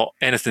this is not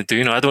anything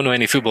to do. I don't know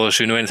any footballers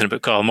who know anything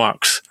about Karl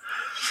Marx,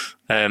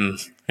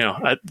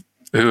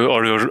 who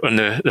are on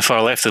the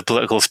far left of the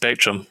political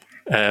spectrum.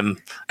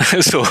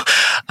 So,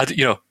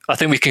 I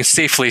think we can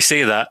safely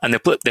say that, and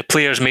the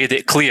players made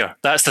it clear.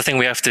 That's the thing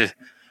we have to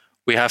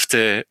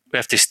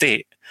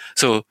state.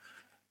 So,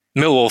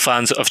 Millwall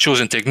fans have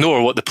chosen to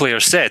ignore what the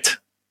players said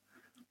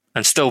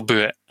and still boo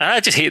it. And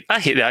I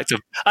hate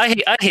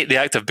the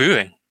act of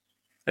booing.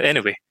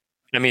 Anyway,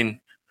 I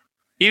mean,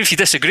 even if you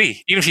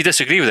disagree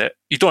with it,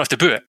 you don't have to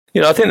boo it.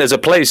 I think there's a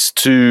place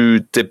to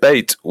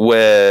debate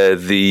where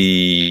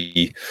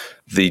the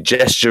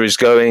gesture is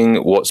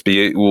going, what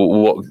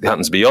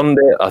happens beyond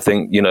it. I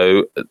think,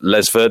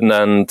 Les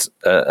Ferdinand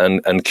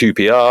and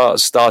QPR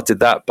started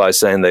that by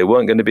saying they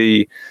weren't going to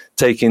be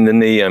taking the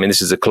knee. I mean,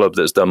 this is a club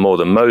that's done more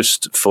than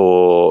most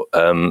for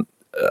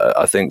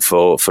I think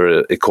for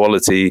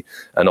equality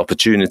and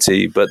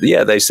opportunity. But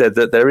yeah, they said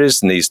that there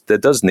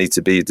does need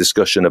to be a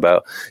discussion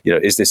about,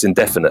 is this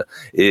indefinite?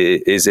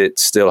 Is it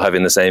still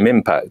having the same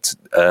impact?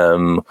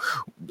 What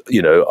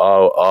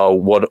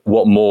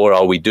more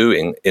are we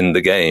doing in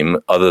the game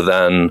other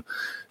than,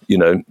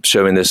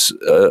 showing this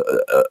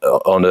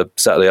on a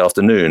Saturday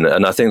afternoon?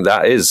 And I think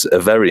that is a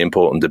very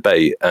important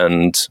debate.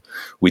 And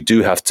we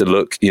do have to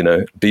look,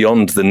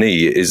 beyond the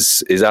knee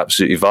is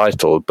absolutely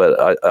vital. But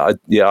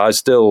I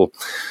still,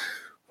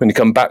 when you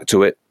come back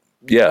to it,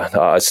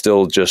 I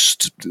still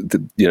just,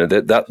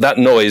 that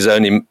noise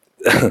only,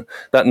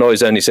 that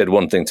noise only said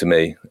one thing to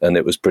me, and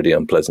it was pretty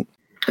unpleasant.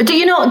 But do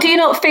you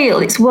not feel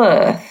it's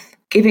worth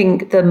giving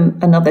them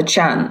another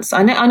chance?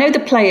 I know the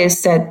players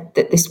said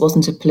that this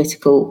wasn't a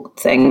political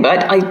thing,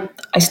 but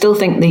I still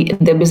think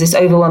there was this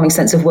overwhelming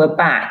sense of we're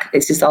back.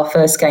 This is our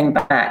first game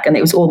back, and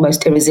it was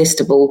almost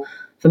irresistible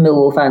for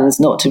Millwall fans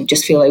not to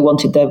just feel they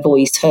wanted their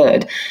voice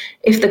heard.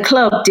 If the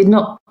club did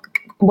not,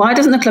 why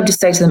doesn't the club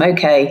just say to them,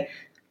 okay,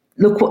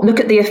 look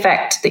at the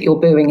effect that your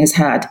booing has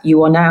had.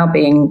 You are now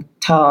being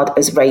tarred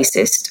as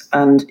racist,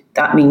 and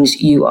that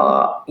means you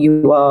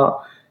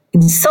are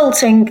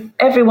insulting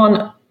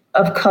everyone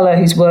of colour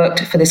who's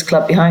worked for this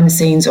club behind the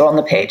scenes or on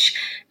the pitch.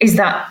 Is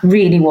that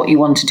really what you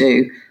want to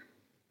do?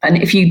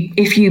 And if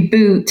you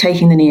boo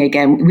taking the knee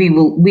again, we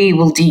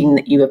will deem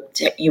that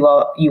you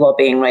are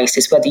being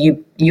racist, whether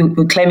you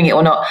were claiming it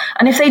or not.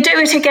 And if they do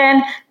it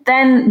again,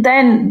 then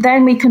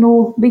we can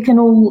all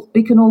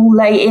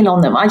lay in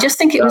on them. I just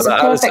think it was a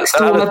perfect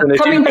storm of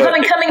coming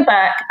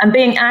back and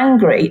being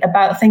angry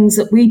about things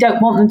that we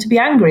don't want them to be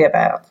angry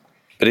about.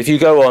 But if you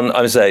go on,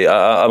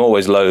 I'm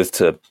always loath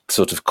to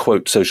sort of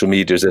quote social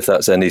media as if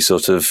that's any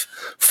sort of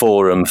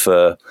forum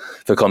for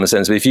common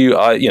sense. But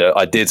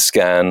I did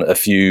scan a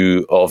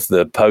few of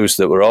the posts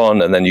that were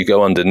on, and then you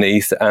go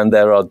underneath, and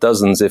there are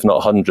dozens, if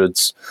not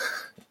hundreds,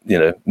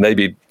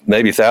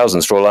 maybe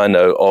thousands for all I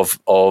know,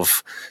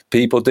 of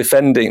people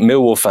defending,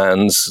 Millwall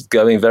fans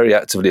going very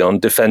actively on,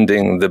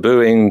 defending the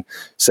booing,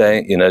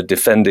 saying,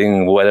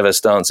 defending whatever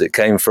stance it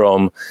came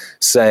from,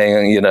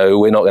 saying,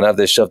 we're not going to have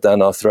this shoved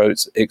down our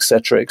throats,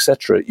 etc.,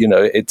 etc.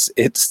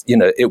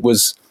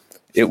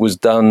 It was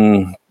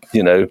done,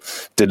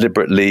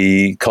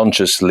 deliberately,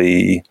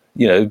 consciously.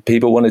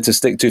 People wanted to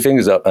stick two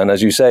fingers up, and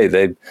as you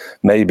say,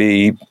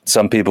 maybe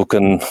some people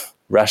can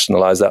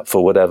rationalize that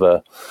for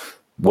whatever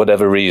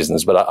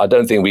reasons, but I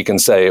don't think we can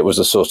say it was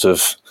a sort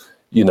of,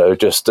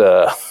 just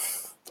a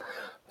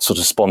sort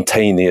of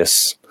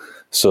spontaneous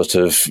sort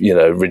of,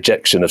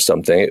 rejection of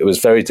something. It was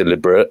very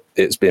deliberate.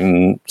 It's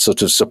been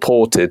sort of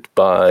supported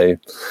by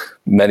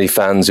many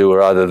fans who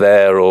were either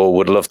there or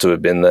would love to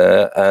have been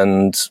there.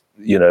 And,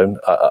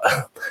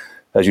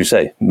 as you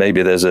say,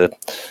 maybe there's a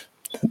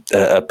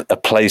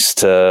place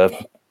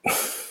to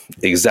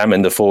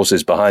examine the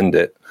forces behind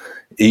it.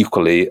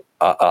 Equally,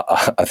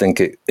 I think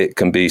it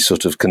can be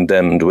sort of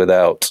condemned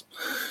without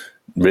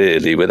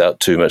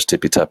too much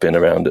tippy-tapping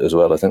around it as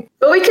well, I think.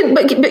 But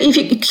if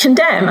you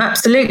condemn,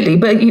 absolutely.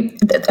 But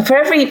for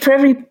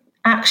every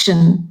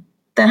action,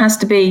 there has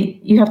to be,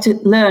 you have to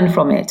learn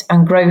from it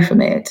and grow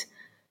from it.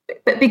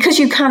 But because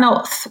you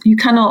cannot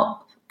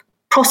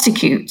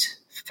prosecute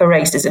for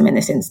racism in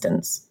this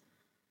instance,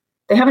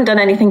 they haven't done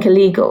anything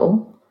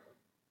illegal.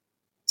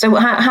 So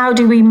how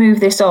do we move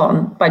this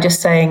on? By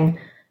just saying,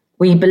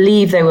 we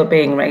believe they were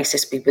being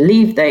racist. We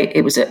believe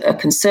it was a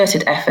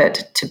concerted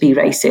effort to be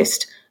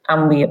racist,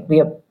 and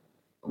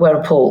we're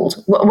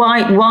appalled.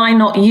 Why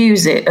not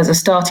use it as a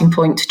starting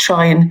point to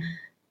try and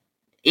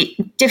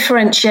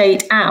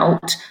differentiate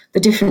out the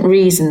different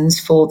reasons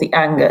for the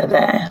anger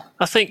there?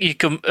 I think you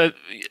can.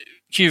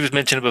 Hugh was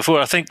mentioning it before.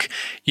 I think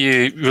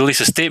you release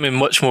a statement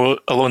much more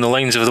along the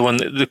lines of the one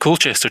that the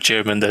Colchester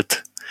chairman did,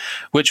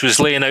 which was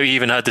laying out. He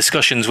even had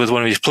discussions with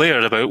one of his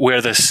players about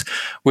where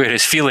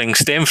his feelings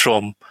stem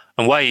from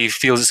and why he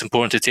feels it's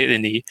important to take the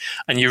knee.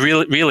 And you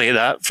relay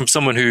that from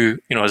someone who,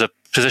 has a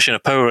position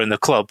of power in the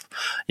club.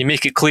 You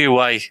make it clear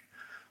why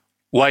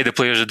the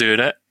players are doing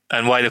it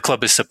and why the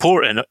club is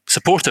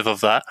supportive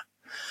of that.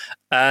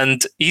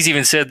 And he's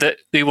even said that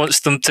he wants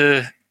them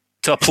to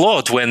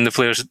applaud when the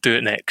players do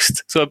it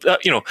next. So,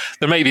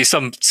 there might be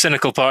some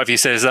cynical part of you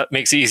says that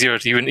makes it easier.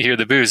 You wouldn't hear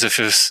the boos if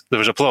there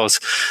was applause.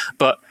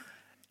 But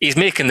he's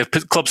making the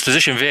club's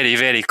position very,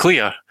 very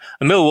clear.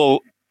 And Millwall,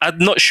 I'm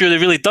not sure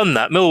they've really done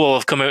that. Millwall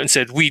have come out and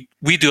said, we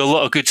do a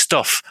lot of good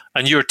stuff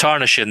and you're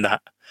tarnishing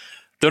that.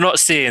 They're not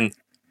saying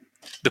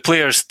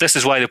this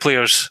is why the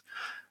players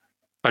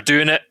are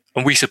doing it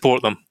and we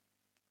support them.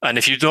 And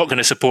if you're not going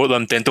to support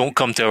them, then don't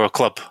come to our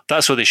club.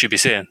 That's what they should be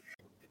saying.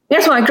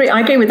 Yes, well, I agree.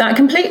 I agree with that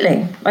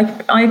completely.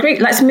 I agree.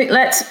 Let's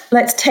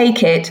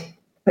take it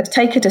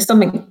as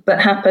something that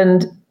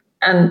happened,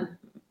 and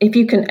if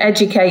you can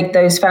educate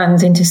those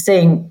fans into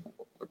seeing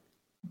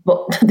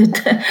what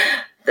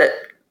that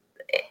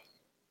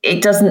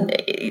it doesn't,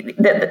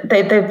 that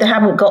they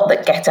haven't got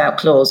that get out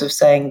clause of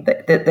saying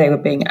that they were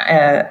being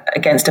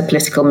against a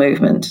political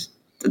movement.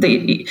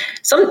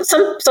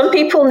 Some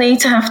people need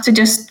to have to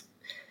just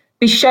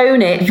be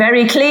shown it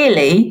very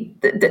clearly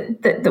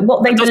that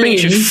what they I don't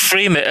believe. think you should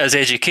frame it as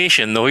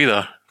education though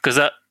either, because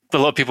that a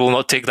lot of people will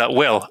not take that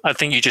well. I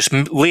think you just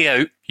lay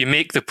out, you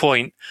make the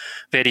point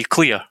very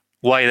clear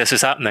why this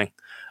is happening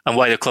and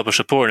why the club are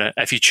supporting it.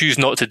 If you choose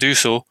not to do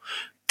so,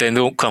 then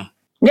they won't come.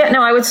 Yeah,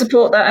 no, I would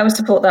support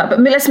that. But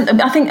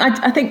listen, I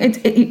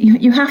think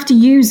you have to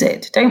use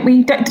it, don't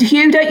we?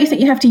 Hugh, don't you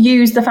think you have to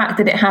use the fact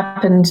that it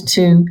happened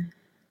to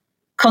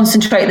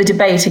concentrate the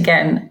debate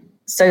again,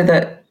 so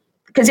that,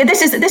 because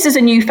this is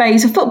a new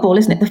phase of football,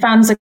 isn't it? The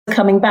fans are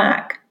coming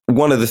back.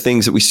 One of the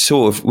things that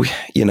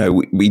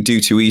we do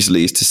too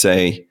easily is to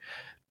say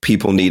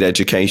people need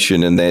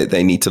education and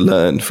they need to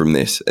learn from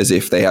this, as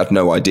if they had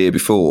no idea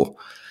before.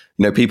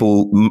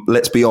 People,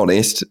 let's be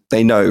honest,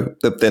 they know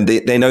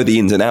they know the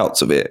ins and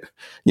outs of it.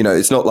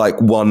 It's not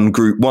like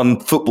one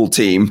football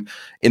team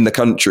in the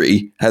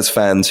country has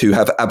fans who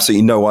have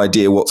absolutely no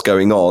idea what's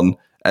going on,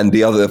 and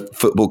the other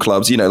football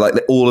clubs, like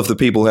all of the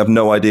people who have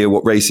no idea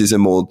what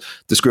racism or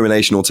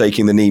discrimination or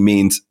taking the knee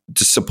means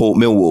to support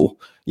Millwall,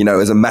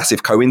 as a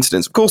massive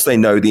coincidence. Of course, they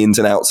know the ins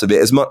and outs of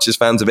it as much as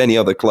fans of any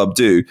other club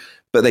do,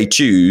 but they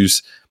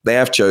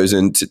have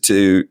chosen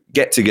to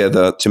get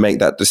together to make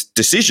that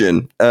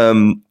decision.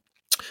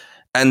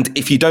 And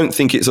if you don't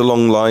think it's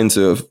along lines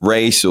of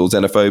race or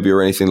xenophobia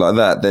or anything like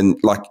that, then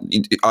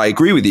I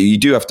agree with you. You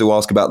do have to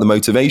ask about the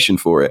motivation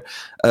for it.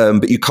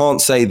 But you can't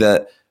say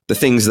that the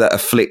things that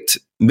afflict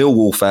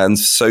Millwall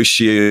fans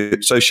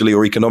socially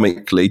or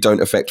economically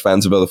don't affect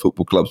fans of other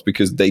football clubs,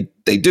 because they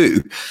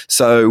do.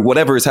 So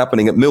whatever is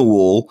happening at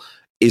Millwall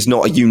is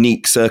not a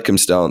unique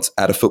circumstance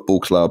at a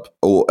football club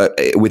or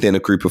within a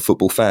group of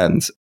football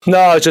fans. No,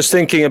 I was just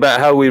thinking about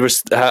how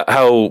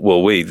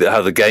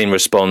the game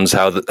responds,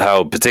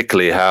 how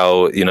particularly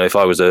if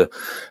I was a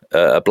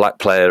black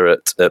player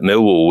at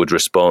Millwall would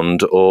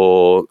respond,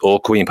 or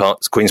Queen's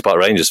Park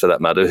Rangers for that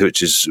matter,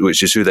 which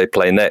is who they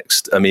play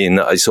next. I mean,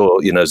 I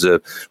saw there's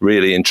a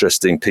really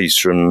interesting piece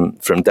from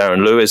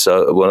Darren Lewis,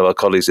 one of our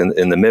colleagues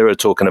in the Mirror,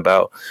 talking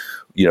about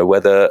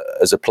whether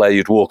as a player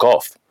you'd walk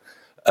off.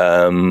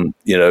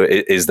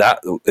 Is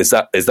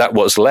that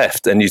what's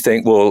left? And you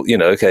think, well,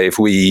 okay, if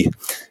we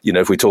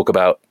talk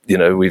about,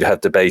 we've had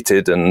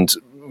debated and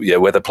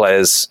whether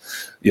players,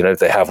 if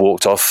they have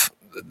walked off,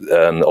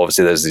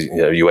 obviously there's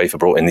UEFA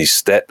brought in these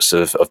steps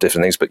of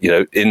different things, but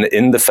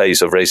in the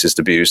face of racist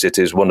abuse, it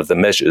is one of the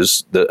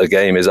measures that a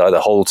game is either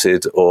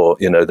halted or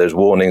there's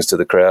warnings to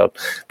the crowd,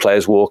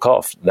 players walk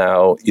off.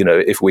 Now,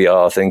 if we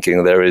are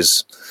thinking there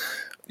is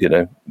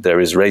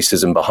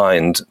racism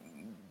behind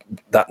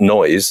that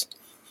noise,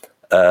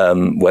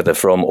 whether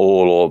from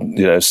all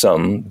or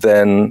some,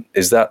 then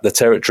is that the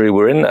territory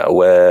we're in now,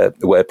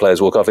 where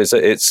players walk off?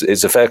 It's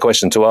a fair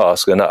question to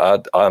ask, and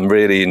I'm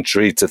really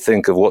intrigued to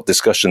think of what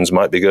discussions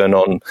might be going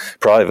on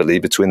privately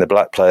between the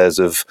black players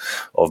of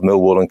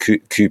Millwall and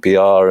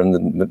QPR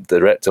and the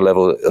director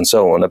level and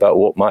so on about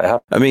what might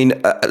happen. I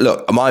mean,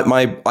 look,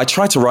 I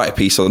tried to write a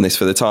piece on this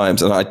for the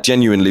Times, and I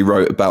genuinely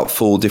wrote about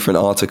 4 different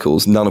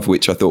articles, none of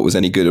which I thought was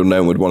any good or no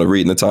one would want to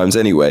read in the Times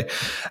anyway.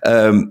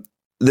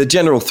 The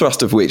general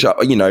thrust of which,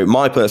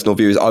 my personal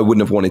view is I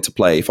wouldn't have wanted to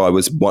play if I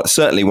was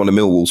certainly one of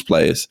Millwall's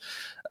players.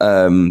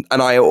 And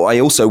I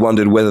also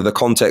wondered whether the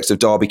context of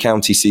Derby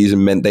County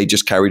season meant they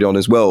just carried on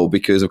as well,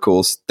 because, of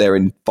course, they're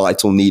in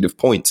vital need of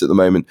points at the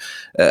moment,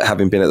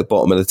 having been at the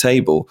bottom of the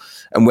table,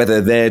 and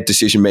whether their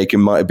decision-making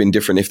might have been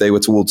different if they were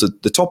towards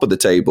the top of the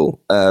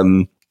table.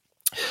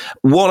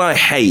 What I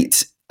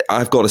hate,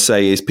 I've got to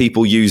say, is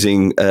people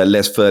using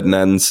Les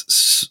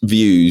Ferdinand's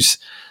views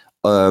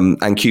and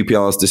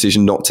QPR's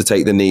decision not to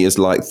take the knee as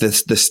like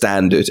the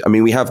standard. I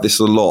mean, we have this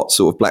a lot,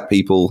 sort of black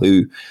people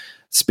who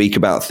speak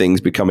about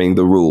things becoming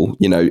the rule.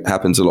 It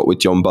happens a lot with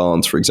John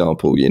Barnes, for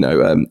example.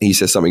 He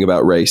says something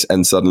about race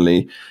and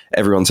suddenly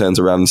everyone turns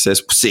around and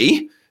says,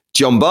 see,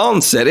 John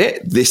Barnes said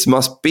it, this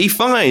must be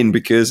fine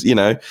because,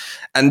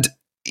 and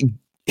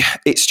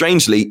it's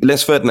strangely,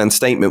 Les Ferdinand's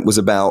statement was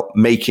about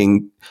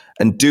making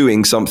and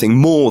doing something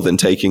more than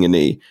taking a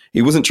knee.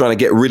 He wasn't trying to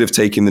get rid of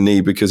taking the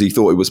knee because he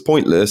thought it was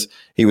pointless.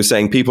 He was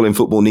saying people in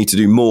football need to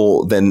do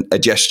more than a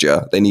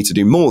gesture. They need to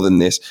do more than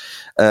this.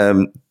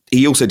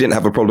 He also didn't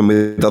have a problem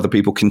with other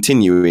people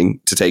continuing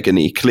to take a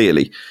knee,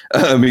 clearly.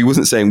 He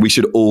wasn't saying we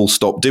should all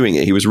stop doing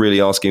it. He was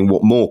really asking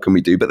what more can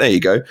we do? But there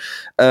you go.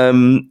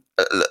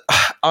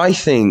 I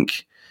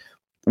think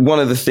one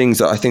of the things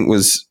that I think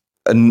was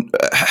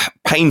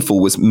painful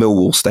was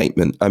Millwall's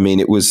statement. I mean,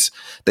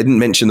 they didn't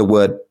mention the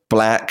word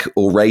black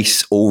or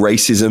race or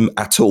racism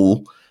at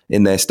all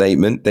in their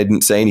statement. They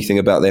didn't say anything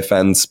about their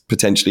fans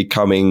potentially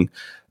coming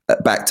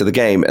back to the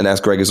game. And as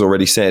Greg has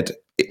already said,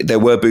 there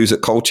were boos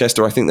at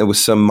Colchester. I think there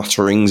was some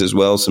mutterings as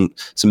well, some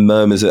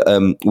murmurs at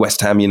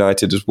West Ham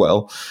United as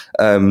well.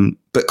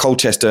 But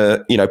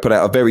Colchester, put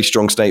out a very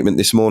strong statement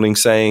this morning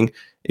saying,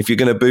 if you're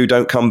going to boo,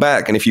 don't come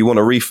back. And if you want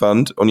a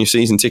refund on your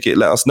season ticket,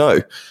 let us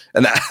know.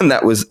 And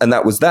that was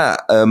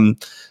that.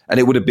 And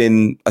it would have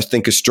been, I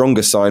think, a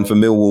stronger sign for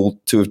Millwall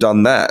to have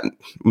done that.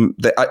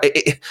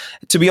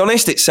 To be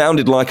honest, it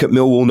sounded like at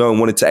Millwall, no one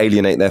wanted to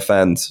alienate their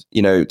fans.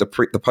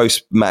 The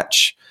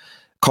post-match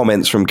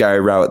comments from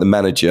Gary Rowett, the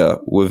manager,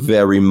 were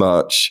very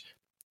much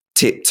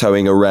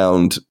tiptoeing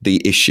around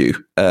the issue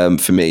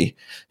for me.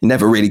 He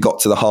never really got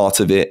to the heart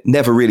of it,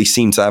 never really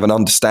seemed to have an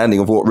understanding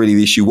of what really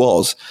the issue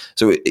was.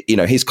 So,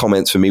 his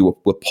comments for me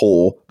were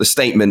poor. The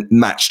statement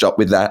matched up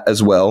with that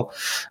as well.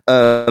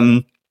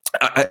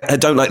 I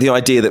don't like the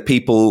idea that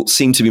people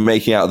seem to be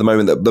making out at the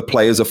moment that the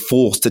players are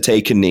forced to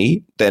take a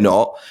knee. They're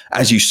not.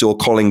 As you saw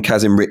Colin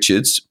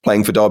Kazim-Richards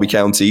playing for Derby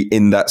County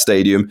in that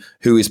stadium,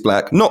 who is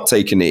black, not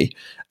take a knee.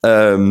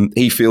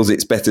 He feels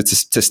it's better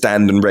to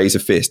stand and raise a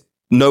fist.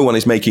 No one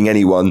is making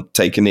anyone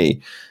take a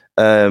knee.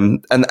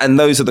 And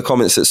those are the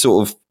comments that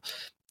sort of,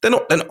 they're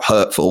not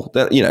hurtful.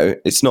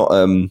 It's not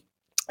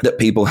that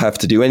people have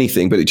to do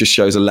anything, but it just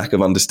shows a lack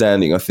of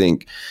understanding, I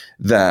think,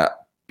 that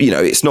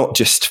it's not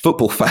just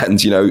football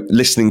fans,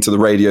 listening to the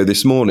radio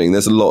this morning.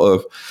 There's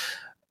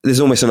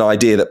almost an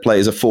idea that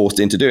players are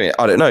forced into doing it.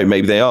 I don't know.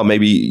 Maybe they are.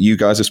 Maybe you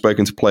guys have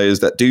spoken to players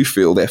that do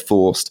feel they're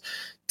forced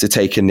to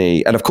take a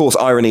knee. And of course,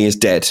 irony is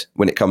dead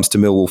when it comes to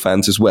Millwall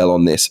fans as well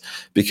on this,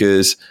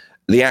 because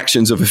the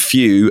actions of a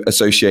few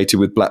associated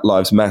with Black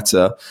Lives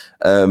Matter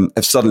have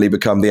suddenly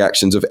become the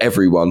actions of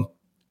everyone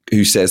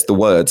who says the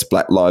words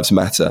Black Lives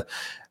Matter.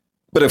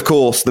 But of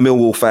course, the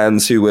Millwall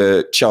fans who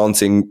were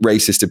chanting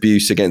racist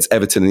abuse against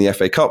Everton in the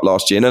FA Cup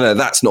last year, no,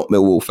 that's not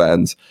Millwall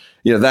fans.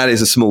 That is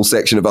a small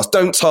section of us.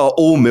 Don't tar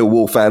all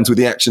Millwall fans with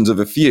the actions of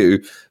a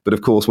few. But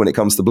of course, when it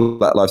comes to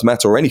Black Lives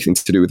Matter or anything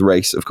to do with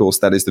race, of course,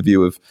 that is the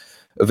view of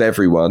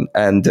everyone.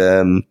 And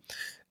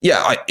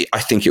I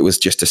think it was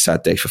just a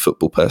sad day for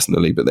football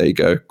personally. But there you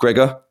go.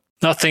 Gregor?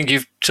 I think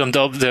you've summed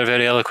up there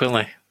very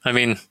eloquently. I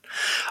mean,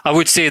 I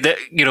would say that,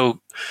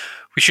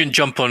 we shouldn't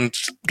jump on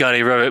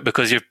Gary Rowett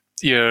because you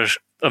have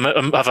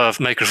a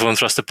microphone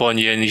thrust upon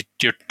you and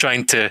you're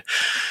trying to,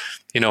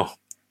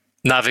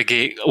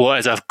 navigate what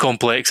is a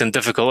complex and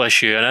difficult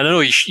issue. And I know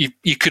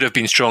you could have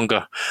been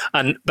stronger.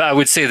 But I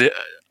would say that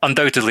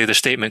undoubtedly the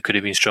statement could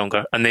have been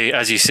stronger. And they,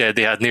 as you said,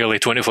 they had nearly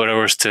 24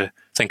 hours to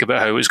think about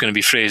how it was going to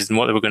be phrased and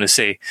what they were going to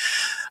say.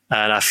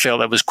 And I felt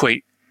that was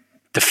quite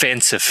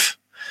defensive,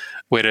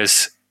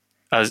 whereas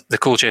as the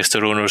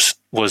Colchester owners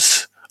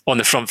was on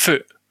the front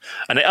foot.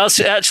 And it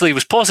actually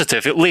was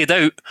positive. It laid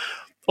out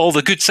all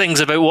the good things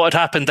about what had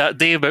happened that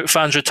day, about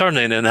fans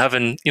returning and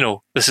having,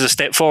 this is a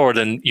step forward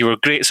and you were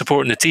great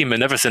supporting the team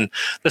and everything.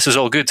 This was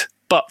all good.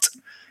 But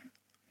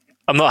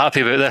I'm not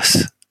happy about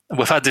this.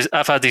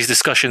 I've had these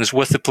discussions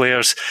with the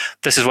players.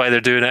 This is why they're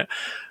doing it.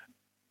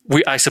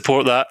 I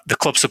support that. The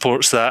club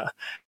supports that.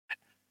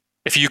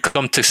 If you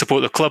come to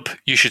support the club,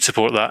 you should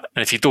support that.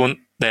 And if you don't,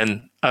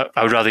 then I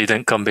would rather you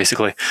didn't come,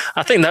 basically.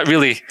 I think that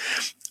really,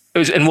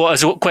 in what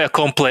is quite a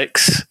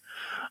complex,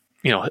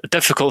 a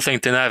difficult thing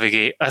to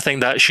navigate, I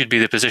think that should be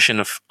the position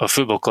of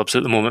football clubs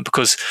at the moment,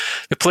 because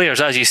the players,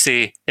 as you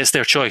say, it's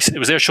their choice. It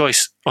was their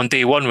choice on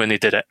day one when they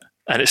did it,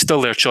 and it's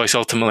still their choice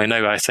ultimately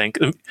now, I think.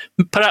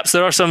 Perhaps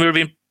there are some who have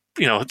been,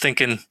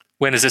 thinking,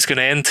 when is this going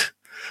to end?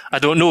 I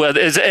don't know. It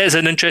is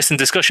an interesting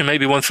discussion,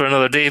 maybe one for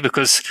another day,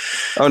 because...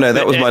 Oh, no,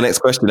 that was my next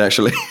question,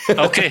 actually.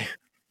 Okay.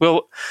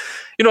 Well,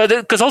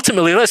 because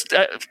ultimately,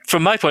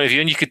 from my point of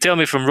view, and you could tell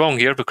me if I'm wrong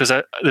here, because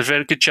there's a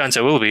very good chance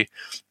I will be,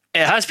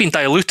 it has been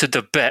diluted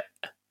a bit,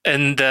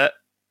 and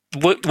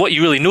what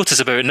you really notice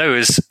about it now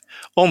is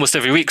almost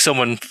every week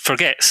someone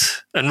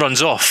forgets and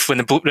runs off when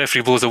the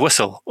referee blows the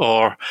whistle,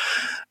 or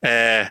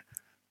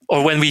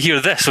when we hear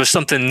this, there's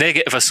something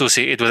negative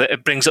associated with it.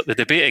 It brings up the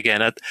debate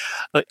again.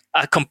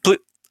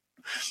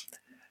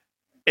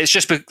 It's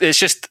just.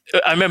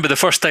 I remember the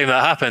first time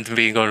that happened and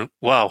being going,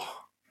 "Wow,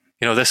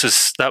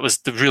 that was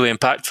really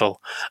impactful,"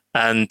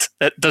 and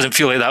it doesn't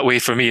feel like that way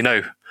for me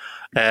now.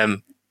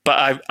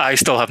 But I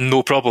still have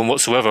no problem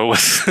whatsoever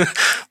with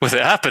with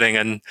it happening,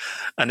 and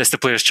it's the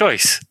player's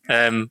choice.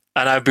 And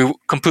I'd be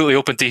completely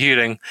open to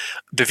hearing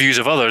the views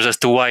of others as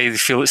to why they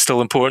feel it's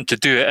still important to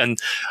do it,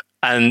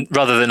 and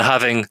rather than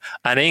having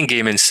an end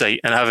game in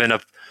sight and having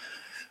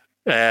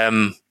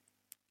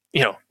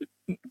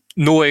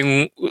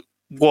knowing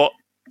what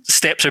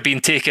steps are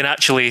being taken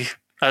actually,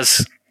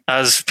 as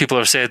people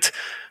have said,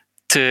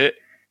 to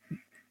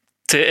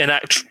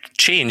enact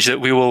change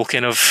that we will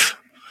kind of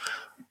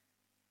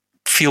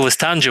feel is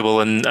tangible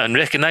and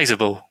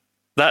recognisable.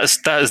 That is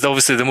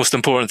obviously the most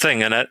important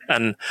thing,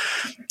 and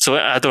so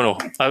I don't know.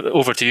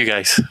 Over to you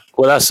guys.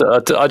 Well,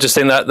 I just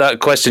think that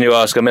question you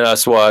ask. I mean,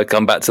 that's why I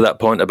come back to that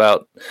point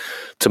about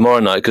tomorrow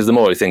night, because the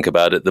more you think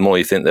about it, the more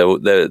you think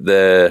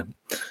there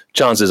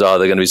chances are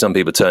there are going to be some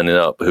people turning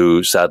up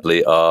who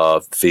sadly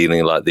are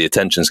feeling like the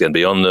attention's going to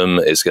be on them.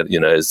 It's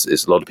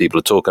a lot of people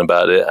are talking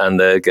about it, and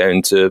they're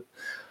going to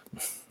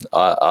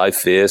I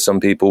fear some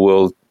people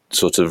will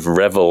sort of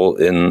revel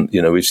in,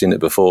 we've seen it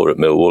before at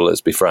Millwall,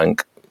 let's be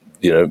frank,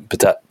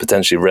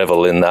 potentially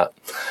revel in that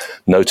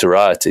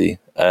notoriety.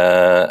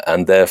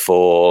 And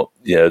therefore,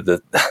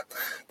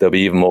 there'll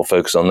be even more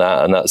focus on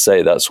that. And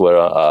that's where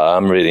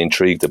I'm really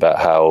intrigued about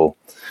how,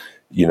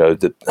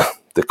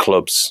 the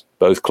clubs,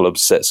 both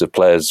clubs' sets of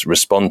players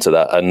respond to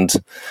that. And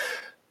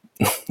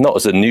not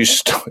as a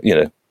news,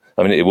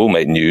 it will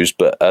make news,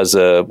 but as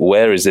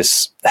where is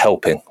this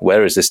helping?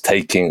 Where is this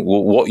taking?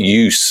 What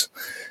use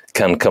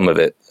can come of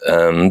it?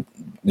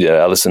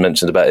 Alison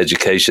mentioned about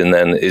education.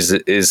 Then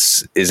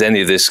is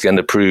any of this going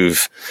to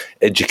prove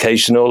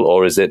educational,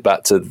 or is it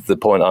back to the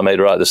point I made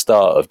right at the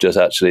start of just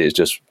actually it's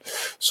just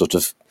sort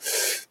of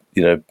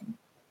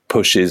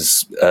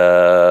pushes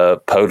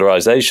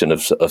polarization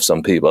of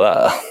some people?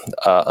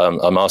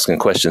 I'm asking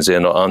questions here,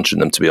 not answering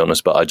them, to be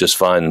honest. But I just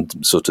find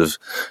sort of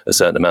a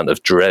certain amount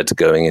of dread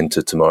going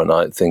into tomorrow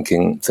night,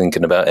 thinking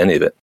about any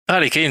of it.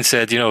 Harry Kane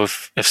said,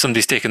 if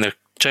somebody's taking their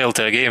child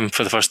to a game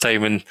for the first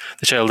time and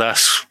the child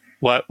asks,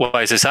 why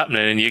is this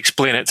happening, and you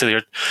explain it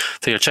to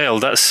your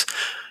child, that's,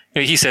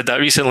 he said that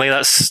recently,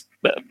 that's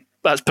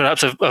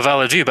perhaps a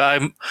valid view,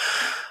 but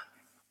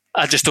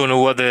I just don't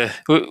know what do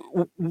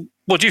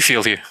you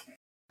feel, Hugh?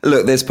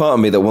 Look, there's part of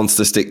me that wants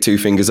to stick two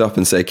fingers up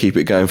and say, keep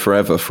it going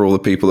forever for all the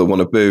people that want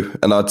to boo.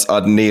 And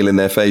I'd kneel in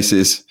their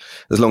faces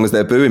as long as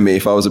they're booing me.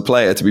 If I was a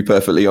player, to be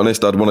perfectly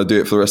honest, I'd want to do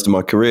it for the rest of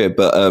my career.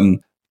 But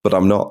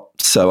I'm not.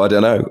 So I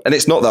don't know. And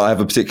it's not that I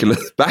have a particular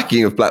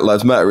backing of Black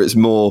Lives Matter. It's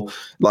more,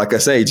 like I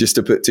say, just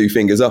to put two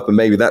fingers up, and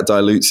maybe that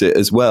dilutes it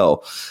as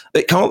well.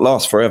 It can't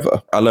last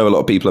forever. I know a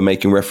lot of people are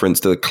making reference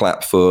to the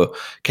clap for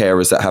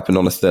carers that happened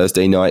on a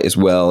Thursday night as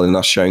well, and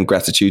us showing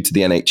gratitude to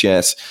the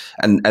NHS.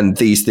 And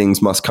these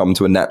things must come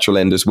to a natural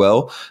end as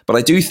well. But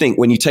I do think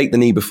when you take the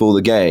knee before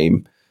the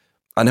game,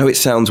 I know it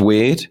sounds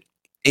weird.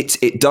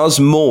 It does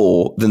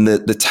more than the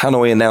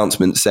tannoy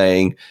announcement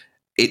saying,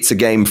 it's a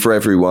game for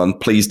everyone.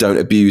 Please don't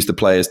abuse the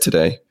players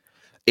today.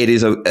 It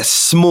is a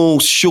small,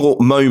 short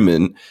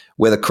moment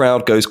where the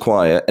crowd goes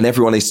quiet and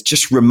everyone is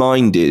just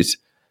reminded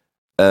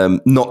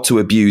not to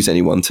abuse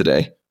anyone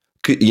today.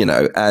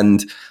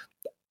 And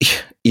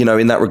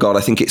in that regard,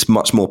 I think it's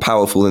much more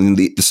powerful than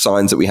the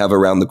signs that we have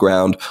around the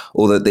ground,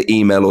 or the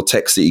email or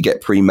text that you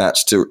get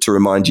pre-match to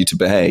remind you to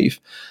behave.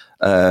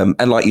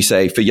 And like you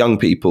say, for young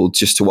people,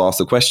 just to ask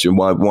the question,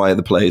 why are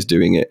the players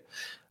doing it?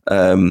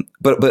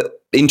 But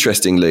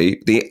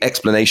interestingly, the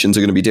explanations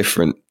are going to be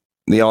different.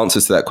 The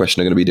answers to that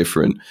question are going to be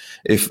different.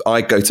 If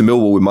I go to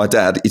Millwall with my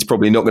dad, he's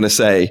probably not going to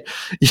say,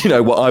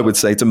 what I would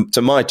say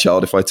to my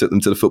child if I took them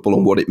to the football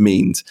and what it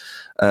means.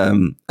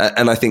 And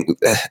I think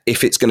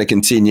if it's going to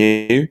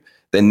continue,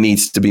 there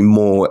needs to be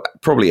more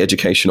probably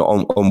education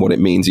on what it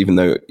means, even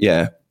though,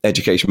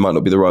 education might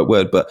not be the right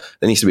word, but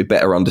there needs to be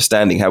better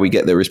understanding. How we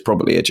get there is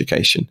probably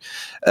education.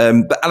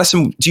 But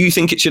Alison, do you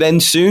think it should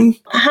end soon?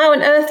 How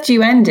on earth do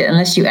you end it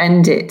unless you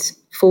end it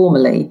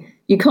formally?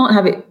 You can't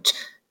have it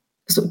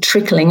sort of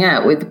trickling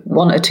out with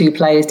one or two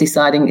players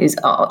deciding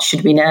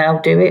should we now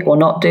do it or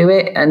not do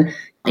it? And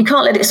you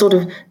can't let it sort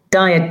of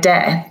die a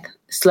death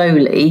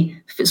slowly.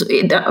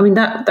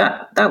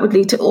 That would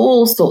lead to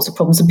all sorts of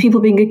problems and people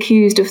being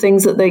accused of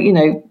things that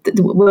that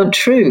weren't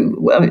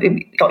true.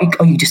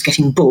 Are you just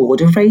getting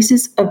bored of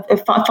a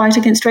fight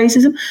against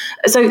racism?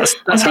 So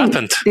that's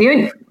happened.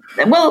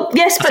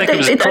 Yes, I think it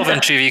was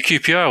Coventry v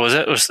QPR, was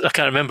it? I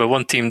can't remember.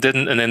 One team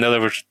didn't, and then the other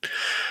was.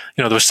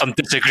 There was some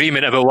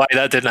disagreement about why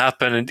that didn't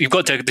happen, and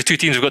the two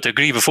teams have got to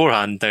agree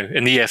beforehand now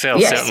in the EFL.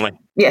 Yes. Certainly.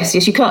 Yes.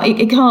 It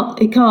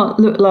can't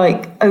look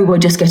like we're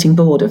just getting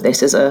bored of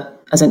this as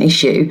an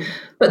issue.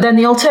 But then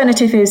the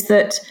alternative is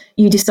that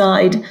you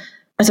decide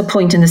at a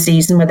point in the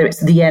season, whether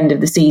it's the end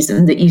of the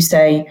season, that you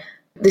say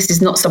this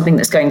is not something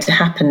that's going to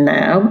happen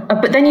now.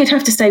 But then you'd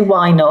have to say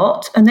why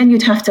not, and then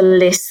you'd have to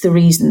list the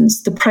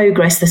reasons, the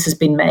progress that has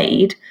been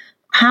made.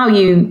 How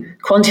you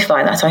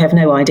quantify that, I have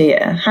no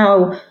idea.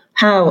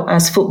 How,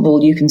 as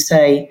football, you can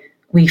say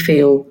we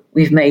feel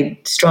we've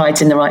made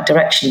strides in the right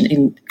direction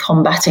in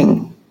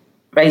combating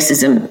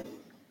racism,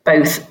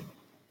 both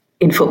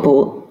in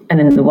football and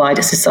in the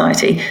wider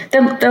society.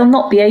 They'll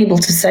not be able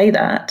to say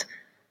that.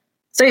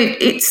 So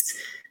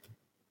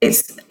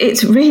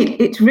it's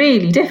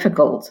really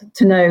difficult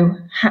to know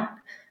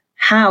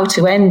how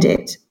to end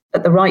it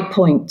at the right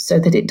point so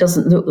that it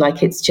doesn't look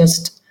like it's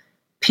just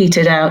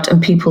petered out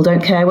and people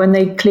don't care when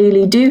they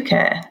clearly do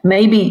care.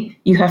 Maybe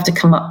you have to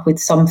come up with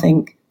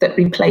something that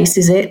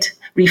replaces it,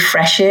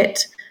 refresh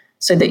it,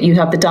 so that you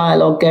have the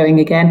dialogue going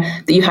again,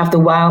 that you have the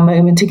wow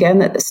moment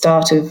again at the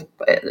start of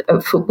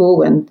football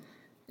when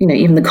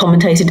even the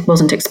commentator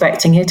wasn't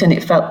expecting it and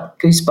it felt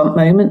goosebump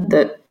moment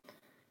that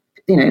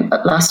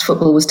at last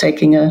football was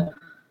taking a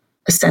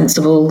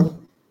sensible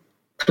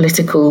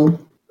political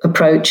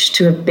approach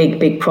to a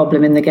big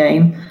problem in the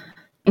game.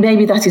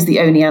 Maybe that is the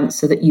only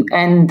answer, that you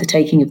end the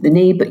taking of the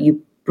knee, but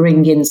you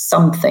bring in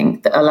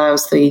something that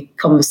allows the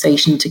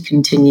conversation to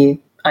continue.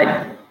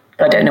 I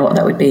don't know what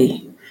that would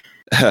be.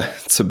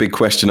 It's a big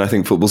question I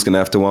think football's going to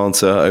have to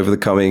answer over the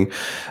coming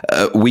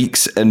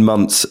weeks and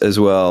months as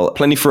well.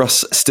 Plenty for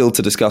us still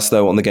to discuss,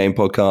 though, on the Game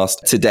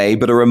podcast today.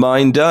 But a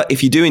reminder,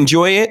 if you do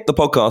enjoy it, the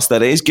podcast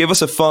that is, give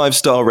us a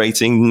 5-star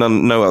rating.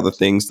 No other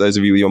things. Those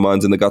of you with your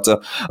minds in the gutter,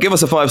 give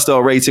us a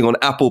 5-star rating on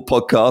Apple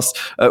Podcasts,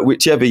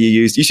 whichever you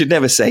use. You should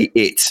never say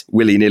it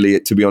willy-nilly,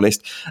 to be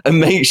honest.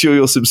 And make sure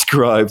you're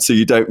subscribed so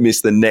you don't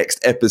miss the next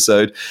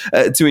episode.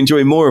 To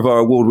enjoy more of our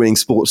award-winning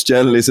sports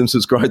journalism,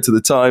 subscribe to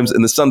The Times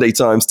and The Sunday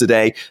Times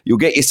today. You'll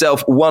get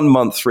yourself 1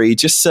 month free.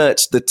 Just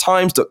search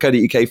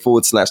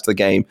thetimes.co.uk/the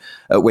game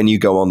when you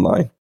go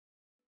online.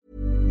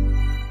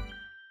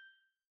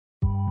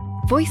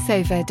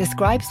 VoiceOver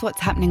describes what's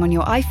happening on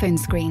your iPhone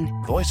screen,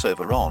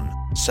 VoiceOver on,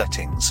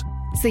 settings,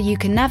 so you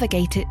can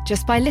navigate it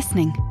just by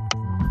listening.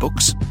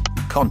 books,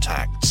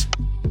 contacts,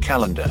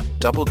 calendar,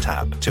 double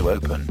tap to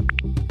open.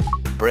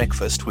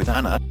 Breakfast with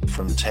Anna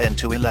from 10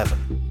 to 11.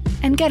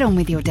 And get on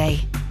with your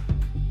day.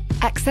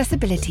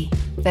 Accessibility.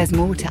 There's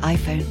more to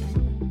iPhone.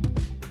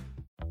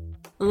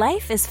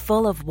 Life is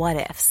full of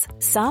what-ifs.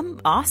 Some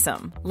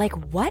awesome, like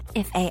what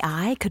if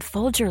AI could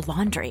fold your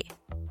laundry?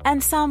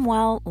 And some,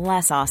 well,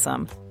 less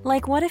awesome,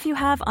 like what if you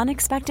have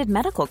unexpected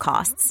medical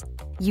costs?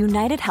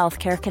 United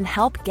Healthcare can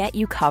help get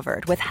you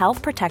covered with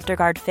Health Protector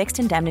Guard fixed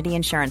indemnity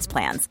insurance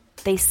plans.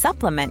 They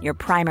supplement your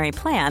primary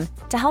plan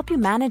to help you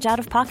manage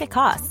out-of-pocket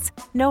costs.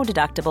 No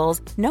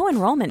deductibles, no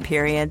enrollment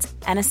periods,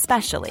 and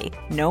especially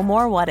no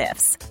more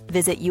what-ifs.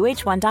 Visit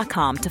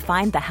uh1.com to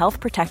find the Health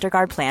Protector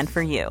Guard plan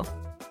for you.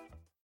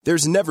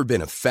 There's never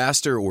been a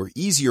faster or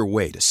easier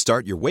way to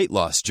start your weight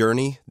loss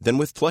journey than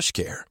with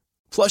PlushCare.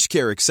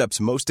 PlushCare accepts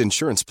most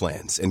insurance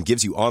plans and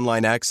gives you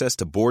online access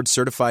to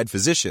board-certified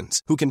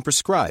physicians who can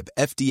prescribe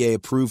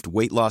FDA-approved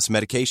weight loss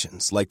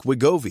medications like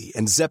Wegovy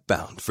and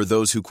Zepbound for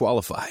those who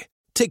qualify.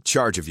 Take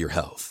charge of your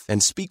health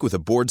and speak with a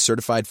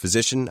board-certified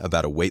physician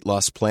about a weight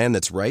loss plan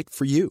that's right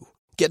for you.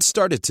 Get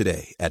started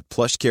today at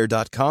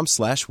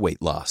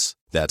plushcare.com/weight loss.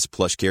 That's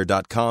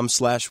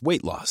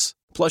plushcare.com/weight loss.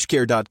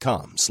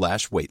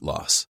 plushcare.com/weight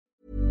loss.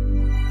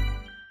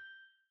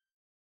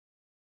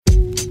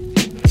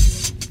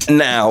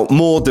 Now,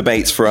 more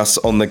debates for us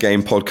on the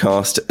Game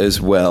podcast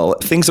as well.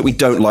 Things that we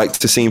don't like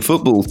to see in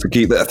football, to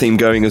keep that theme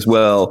going as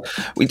well.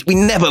 We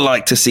never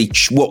like to see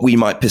what we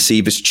might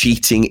perceive as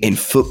cheating in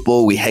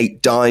football. We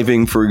hate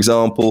diving, for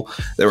example.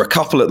 There were a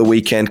couple at the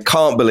weekend.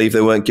 Can't believe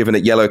they weren't given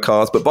it yellow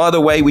cards. But by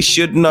the way, we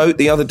should note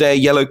the other day a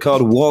yellow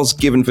card was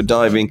given for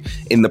diving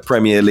in the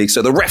Premier League.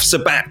 So the refs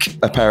are back,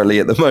 apparently,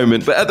 at the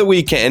moment. But at the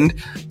weekend,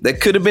 there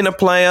could have been a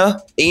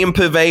player, Ian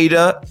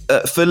Pervada,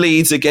 for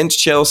Leeds against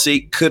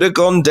Chelsea, could have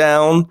gone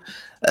down.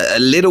 A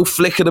little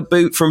flick of the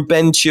boot from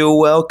Ben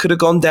Chilwell could have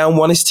gone down,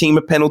 won his team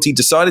a penalty,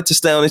 decided to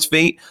stay on his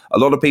feet. A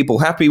lot of people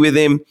happy with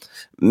him.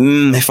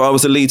 If I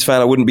was a Leeds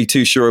fan, I wouldn't be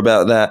too sure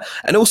about that.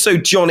 And also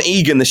John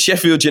Egan, the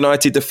Sheffield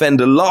United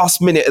defender,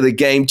 last minute of the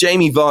game,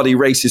 Jamie Vardy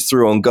races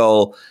through on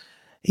goal.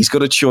 He's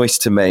got a choice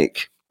to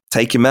make.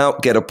 Take him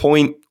out, get a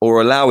point,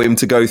 or allow him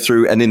to go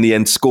through and in the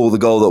end score the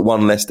goal that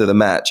won Leicester the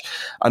match.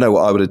 I know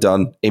what I would have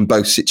done in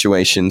both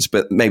situations,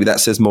 but maybe that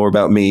says more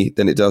about me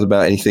than it does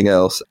about anything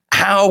else.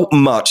 How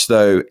much,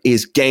 though,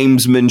 is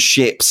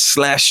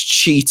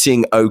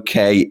gamesmanship/cheating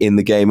okay in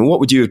the game? And what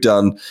would you have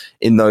done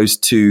in those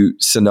two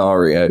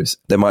scenarios?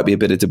 There might be a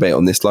bit of debate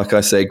on this. Like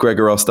I say,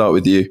 Gregor, I'll start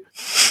with you.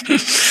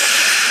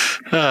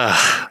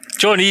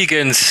 John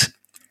Egan's,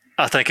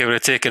 I think I would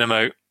have taken him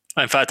out.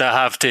 In fact, I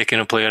have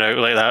taken a player out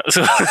like that.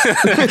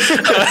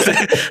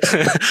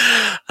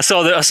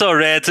 So I saw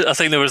red. I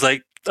think there was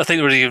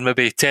even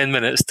maybe 10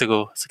 minutes to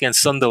go. It's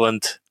against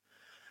Sunderland,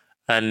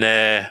 and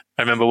I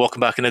remember walking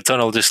back in the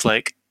tunnel just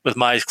like with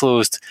my eyes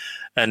closed,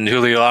 and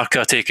Julio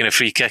Arca taking a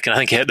free kick, and I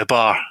think he hit the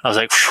bar. I was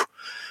like, phew,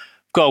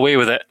 got away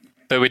with it,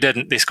 but we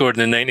didn't. They scored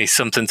in the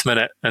 90-something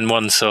minute and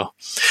won. So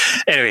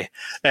anyway,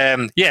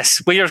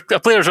 yes, when a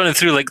player's running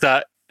through like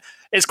that,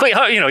 it's quite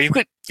hard. You know,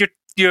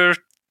 you're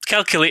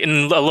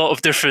calculating a lot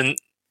of different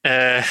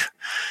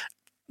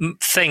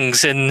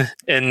things in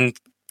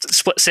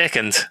split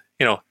second.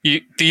 You know,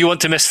 do you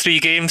want to miss 3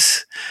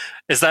 games?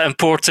 Is that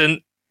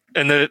important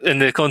in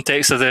the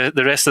context of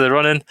the rest of the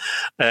running?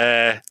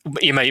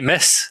 You might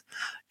miss.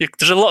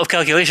 There's a lot of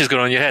calculations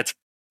going on in your head,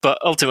 but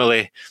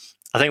ultimately,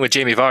 I think with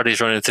Jamie Vardy's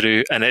running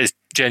through and it is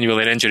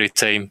genuinely an injury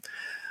time,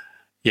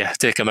 yeah,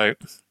 take him out.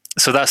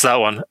 So that's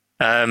that one.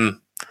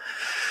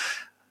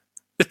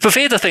 The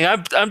Pervada thing, I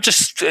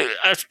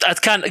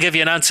can't give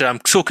you an answer. I'm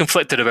so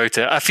conflicted about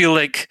it. I feel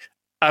like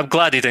I'm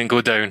glad he didn't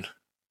go down,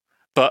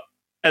 but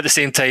at the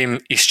same time,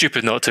 he's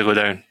stupid not to go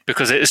down,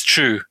 because it is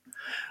true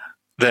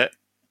that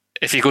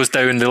if he goes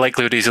down, the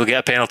likelihood is he'll get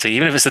a penalty,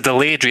 even if it's a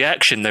delayed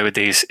reaction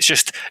nowadays.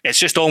 It's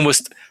just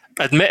almost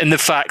admitting the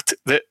fact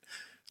that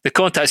the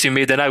contacts you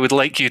made, and I would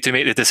like you to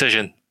make the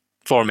decision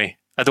for me.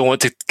 I don't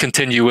want to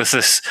continue with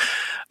this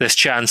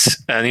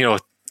chance and, you know,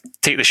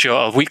 take the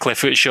shot, a weak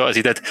left foot shot as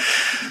he did.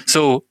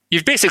 So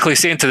you're basically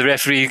saying to the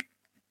referee,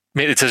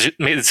 make the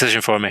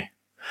decision for me.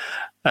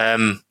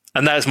 And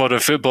that is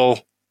modern football.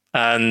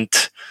 And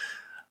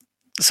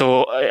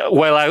so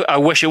while I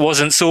wish it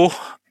wasn't so,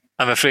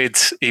 I'm afraid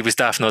he was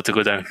daft not to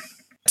go down.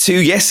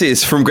 2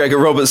 yeses from Gregor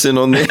Robertson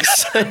on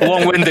this.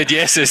 Long-winded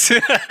yeses.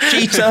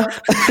 Cheater.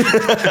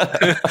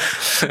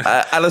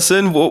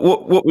 Alison,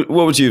 what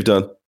would you have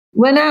done?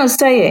 We're now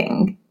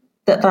saying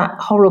that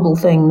horrible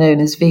thing known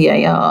as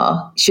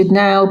VAR should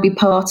now be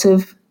part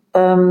of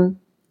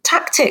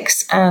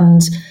tactics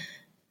and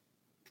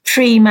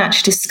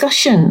pre-match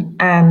discussion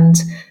and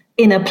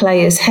in a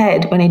player's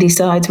head when he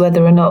decides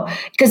whether or not.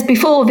 Because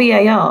before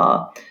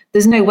VAR,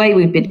 there's no way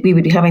we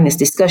would be having this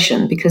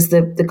discussion because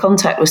the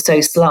contact was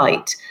so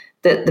slight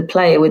that the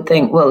player would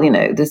think, well,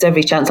 there's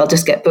every chance I'll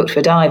just get booked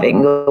for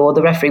diving, or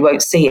the referee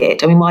won't see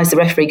it. I mean, why is the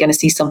referee going to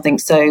see something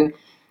so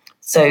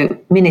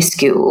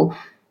minuscule?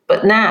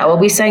 But now, are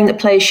we saying that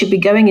players should be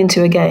going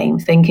into a game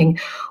thinking,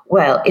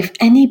 well, if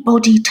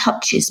anybody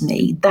touches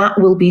me, that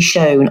will be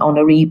shown on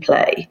a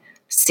replay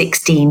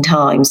 16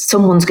 times.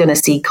 Someone's going to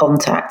see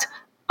contact.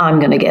 I'm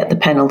going to get the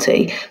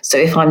penalty. So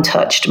if I'm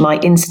touched, my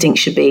instinct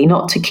should be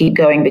not to keep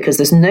going because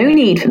there's no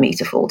need for me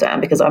to fall down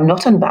because I'm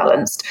not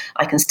unbalanced.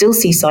 I can still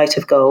see sight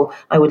of goal.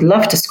 I would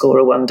love to score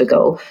a wonder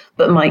goal,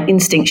 but my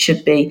instinct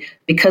should be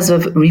because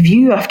of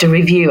review after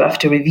review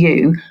after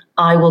review,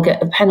 I will get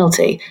the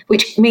penalty,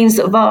 which means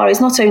that VAR is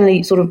not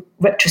only sort of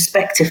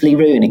retrospectively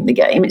ruining the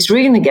game, it's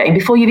ruining the game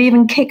before you've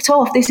even kicked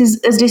off. This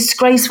is a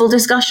disgraceful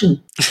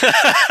discussion.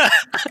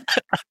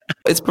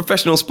 It's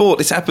professional sport.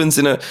 This happens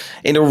in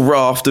a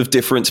raft of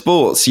different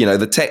sports.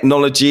 The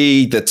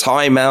technology, the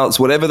timeouts,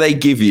 whatever they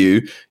give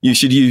you, you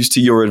should use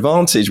to your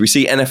advantage. We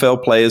see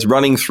NFL players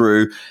running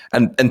through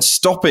and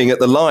stopping at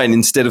the line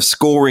instead of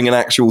scoring an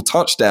actual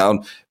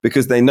touchdown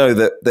because they know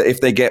that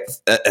if they get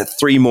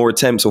 3 more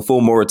attempts or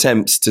 4 more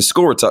attempts to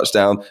score a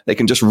touchdown, they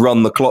can just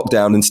run the clock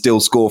down and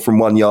still score from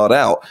 1 yard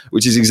out,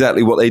 which is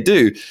exactly what they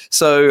do.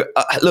 So,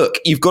 look,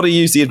 you've got to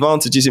use the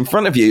advantages in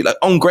front of you. Like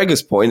on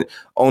Gregor's point,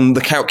 on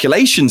the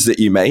calculations that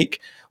you make,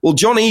 well,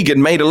 John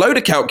Egan made a load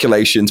of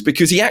calculations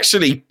because he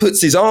actually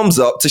puts his arms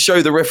up to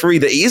show the referee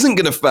that he isn't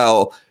going to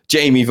foul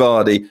Jamie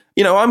Vardy.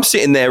 I'm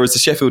sitting there as a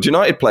Sheffield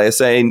United player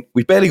saying,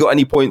 we've barely got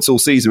any points all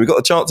season. We've got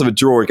a chance of a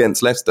draw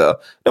against Leicester.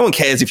 No one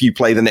cares if you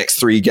play the next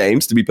 3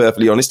 games, to be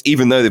perfectly honest,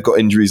 even though they've got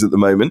injuries at the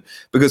moment,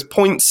 because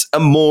points are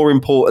more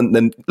important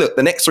than, look,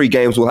 the next 3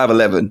 games we'll have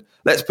 11.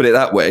 Let's put it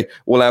that way.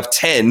 We'll have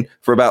 10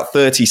 for about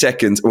 30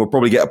 seconds and we'll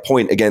probably get a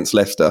point against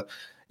Leicester.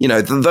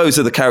 Those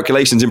are the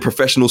calculations in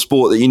professional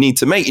sport that you need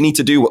to make. You need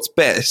to do what's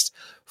best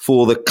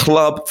for the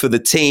club, for the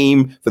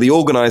team, for the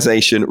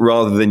organisation,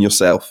 rather than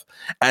yourself.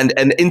 And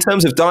in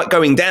terms of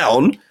going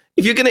down,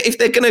 if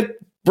they're gonna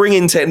bring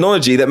in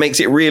technology that makes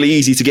it really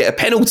easy to get a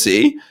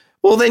penalty,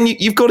 well, then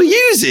you've got to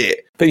use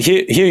it. But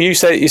Hugh, you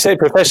say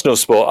professional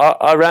sport.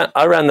 I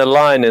ran the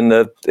line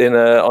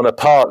on a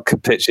park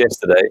pitch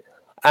yesterday.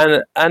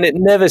 And it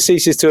never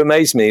ceases to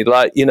amaze me.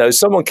 Like,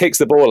 someone kicks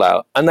the ball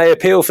out and they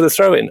appeal for the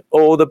throw-in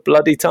all the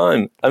bloody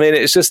time. I mean,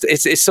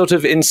 it's sort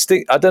of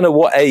instinct. I don't know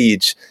what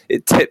age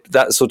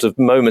that sort of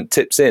moment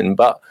tips in,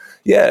 but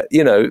yeah,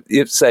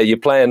 you say you're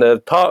playing a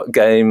park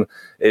game.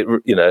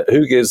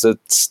 Who gives a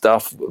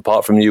stuff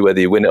apart from you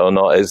whether you win it or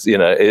not?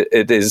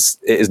 It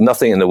is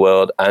nothing in the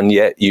world, and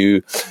yet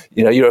you're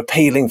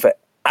appealing for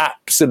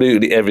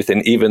absolutely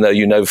everything, even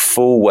though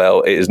full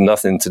well it is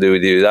nothing to do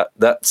with you.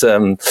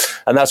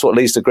 And that's what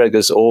leads to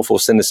Gregor's awful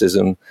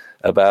cynicism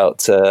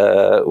about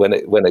when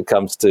it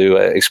comes to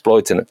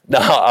exploiting it.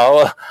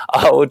 Now,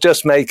 I will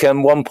just make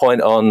one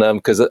point on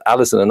because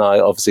Alison and I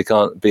obviously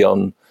can't be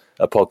on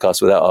a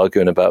podcast without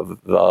arguing about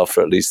VAR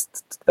for at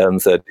least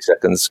 30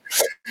 seconds.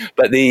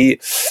 But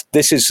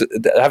this is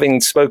having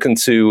spoken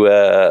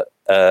to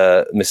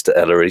Mr.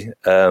 Ellery,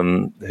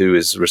 who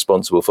is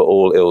responsible for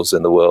all ills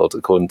in the world,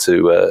 according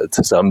to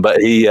some.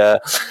 But he,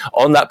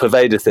 on that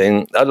Pervader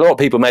thing, a lot of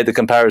people made the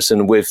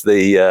comparison with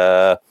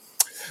the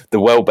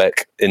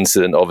Welbeck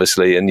incident,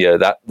 obviously, and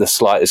that the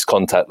slightest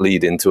contact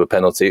lead into a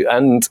penalty.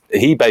 And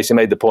he basically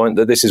made the point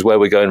that this is where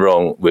we're going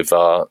wrong with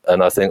VAR.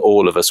 And I think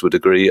all of us would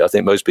agree. I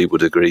think most people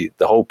would agree.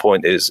 The whole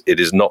point is it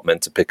is not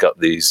meant to pick up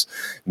these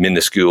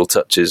minuscule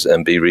touches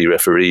and be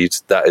re-refereed.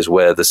 That is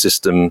where the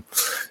system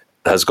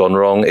has gone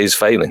wrong, is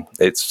failing.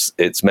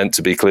 It's meant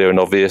to be clear and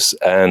obvious,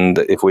 and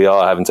if we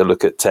are having to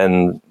look at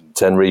 10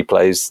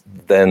 replays,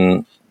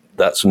 then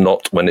that's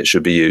not when it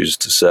should be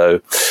used.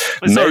 So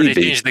it's already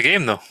changed the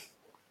game, though.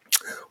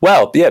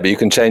 Well, yeah, but you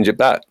can change it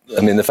back.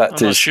 I mean, the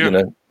fact is, you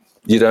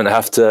don't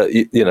have to.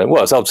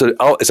 Well,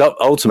 it's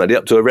ultimately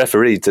up to a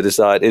referee to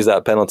decide is that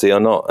a penalty or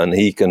not, and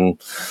he can,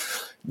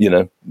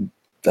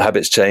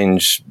 habits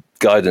change,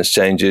 guidance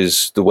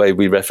changes, the way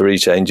we referee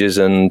changes,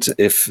 and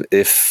if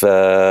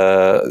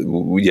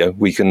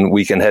we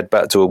can head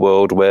back to a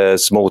world where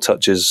small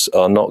touches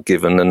are not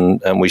given,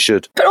 and we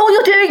should. But all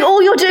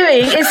you're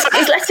doing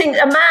is letting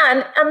a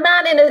man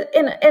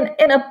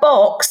in a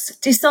box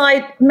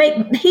decide.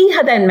 He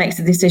then makes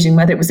the decision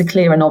whether it was a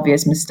clear and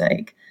obvious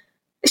mistake.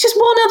 It's just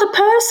one other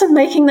person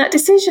making that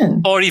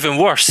decision. Or even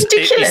worse,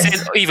 ridiculous.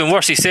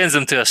 He sends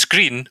them to a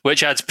screen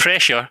which adds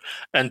pressure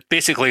and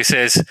basically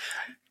says,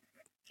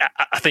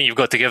 I think you've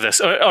got to give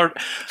this. Or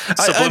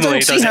I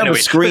don't see how the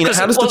screen.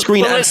 How does the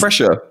screen add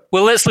pressure?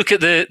 Well, let's look at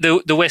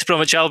the West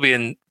Bromwich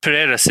Albion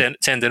Pereira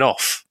sending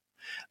off.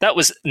 That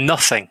was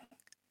nothing,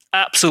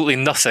 absolutely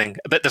nothing.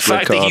 But the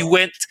fact that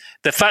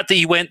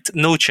he went,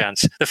 no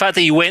chance. The fact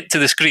that he went to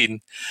the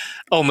screen,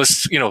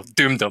 almost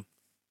doomed him.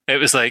 It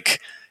was like,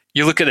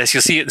 you look at this,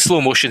 you'll see it in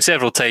slow motion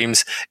several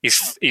times.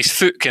 His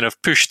foot kind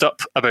of pushed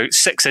up about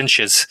 6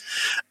 inches,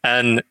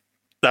 and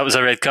that was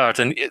a red card.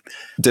 And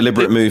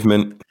deliberate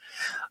movement.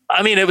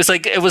 I mean, it was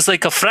like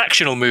a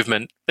fractional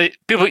movement.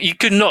 You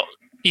could not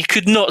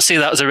say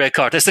that was a red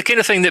card. It's the kind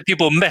of thing that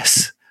people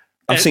miss.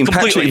 I've seen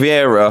completely. Patrick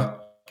Vieira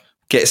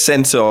get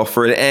sent off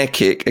for an air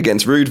kick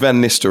against Ruud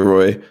van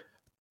Nistelrooy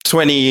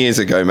 20 years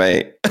ago,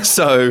 mate.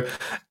 So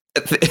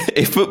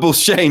if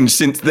football's changed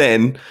since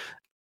then,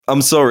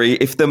 I'm sorry.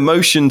 If the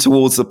motion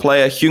towards the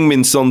player,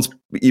 Heung-min Son's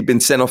you've been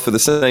sent off for the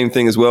same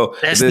thing as well.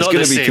 There's going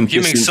to be consistency.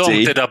 Heung-min Son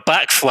did a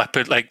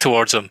backflip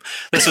towards him.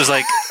 This was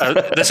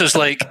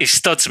like his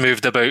studs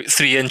moved about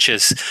 3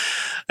 inches.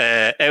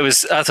 I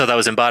thought that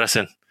was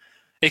embarrassing.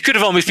 He could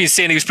have almost been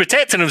saying he was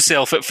protecting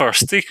himself at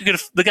first. The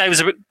guy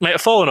might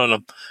have fallen on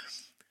him.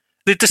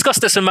 They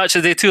discussed this in Match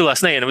of the Day 2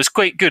 last night, and it was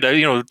quite good.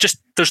 Just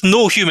there's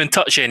no human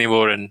touch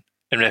anymore in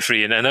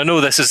refereeing, and I know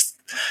this is.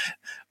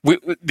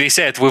 They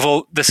said we're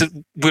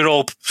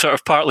all sort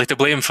of partly to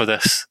blame for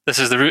this. This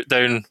is the route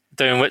down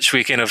which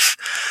we kind of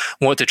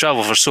want to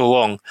travel for so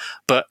long,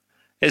 but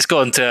it's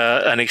gotten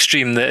to an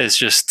extreme that is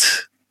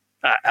just,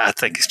 I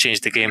think it's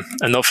changed the game,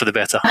 and not for the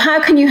better. How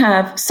can you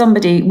have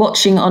somebody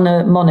watching on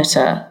a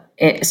monitor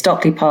at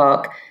Stockley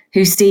Park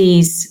who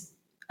sees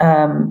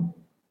a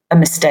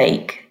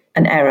mistake,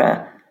 an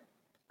error,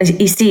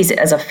 he sees it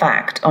as a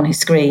fact on his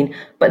screen,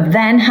 but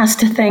then has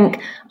to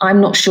think, I'm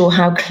not sure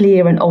how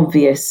clear and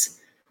obvious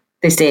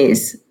this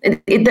is.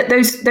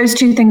 Those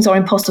two things are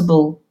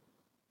impossible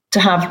to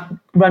have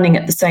running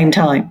at the same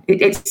time.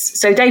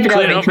 So David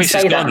Ellery can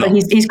say that, but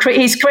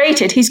he's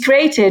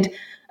created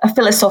a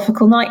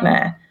philosophical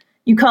nightmare.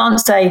 You can't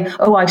say,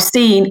 "Oh, I've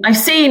seen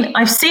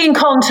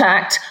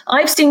contact.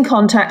 I've seen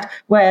contact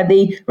where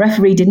the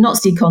referee did not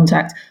see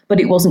contact,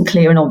 but it wasn't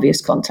clear and obvious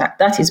contact."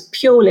 That is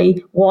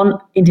purely one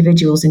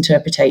individual's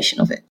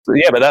interpretation of it.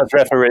 Yeah, but that's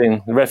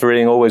refereeing.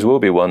 Refereeing always will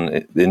be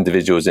one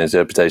individual's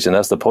interpretation.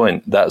 That's the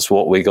point. That's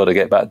what we got to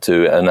get back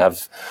to, and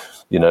have,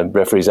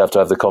 referees have to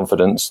have the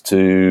confidence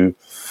to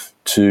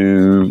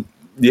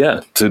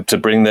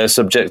bring their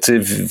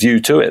subjective view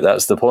to it.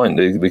 That's the point.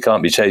 We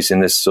can't be chasing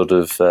this sort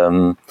of.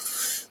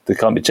 They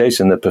can't be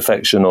chasing the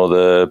perfection or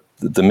the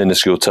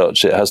minuscule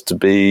touch. It has to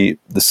be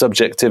the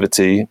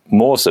subjectivity.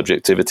 More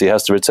subjectivity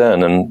has to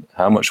return, and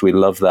how much we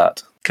love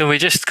that. Can we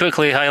just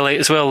quickly highlight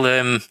as well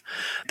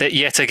that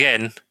yet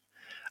again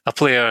a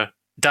player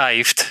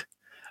dived,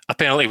 a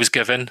penalty was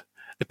given,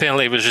 the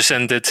penalty was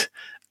rescinded,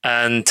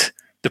 and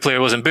the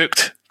player wasn't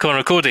booked.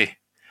 Conor Cody.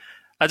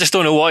 I just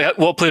don't know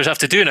what players have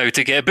to do now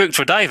to get booked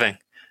for diving.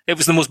 It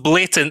was the most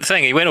blatant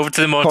thing. He went over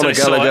to the monitor,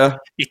 saw it,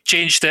 he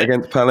changed it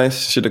against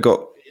Palace. Should have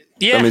got.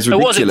 Yeah, it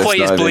wasn't quite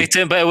as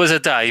blatant, but it was a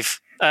dive.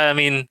 I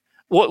mean,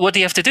 what do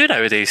you have to do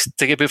nowadays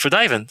to get booked for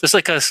diving? There's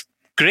like a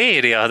grey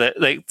area that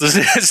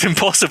it's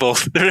impossible.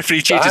 The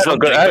referee changes. Hang on,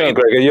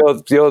 Gregor.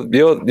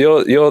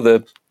 You're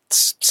the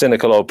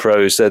cynical old pro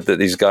who said that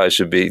these guys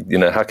should be,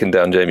 hacking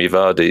down Jamie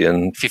Vardy.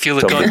 And if you feel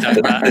the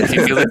contact, Matt, if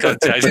you feel the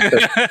contact.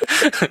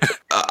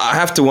 I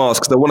have to ask,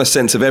 because I want a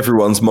sense of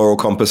everyone's moral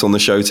compass on the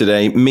show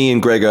today. Me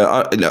and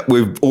Gregor,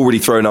 we've already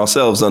thrown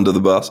ourselves under the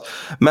bus.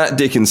 Matt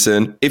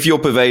Dickinson, if you're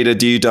Pervader,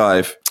 do you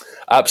dive?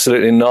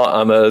 Absolutely not.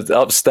 I'm an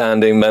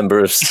upstanding member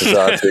of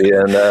society,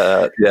 and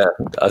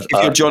if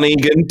you're John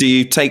Egan, do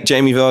you take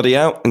Jamie Vardy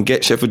out and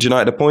get Sheffield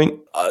United a point?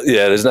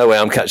 There's no way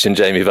I'm catching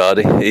Jamie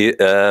Vardy.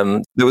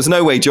 There was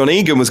no way John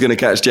Egan was going to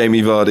catch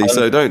Jamie Vardy,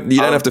 so you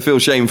don't have to feel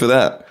shame for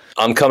that.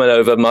 I'm coming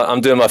over. I'm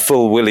doing my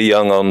full Willie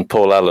Young on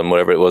Paul Allen,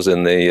 whatever it was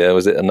in the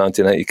was it a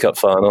 1980 Cup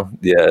final?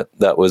 Yeah,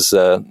 that was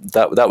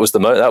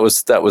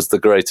that was the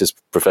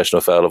greatest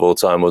professional foul of all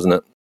time, wasn't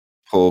it?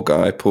 Poor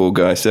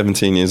guy,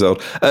 17 years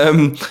old.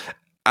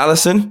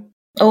 Alison?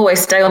 Always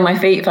stay on my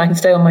feet if I can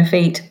stay on my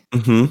feet.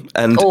 Mm-hmm.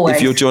 And always.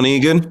 If you're John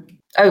Egan?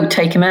 Oh,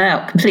 take him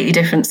out. Completely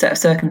different set of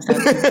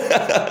circumstances.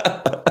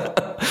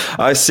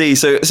 I see.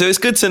 So it's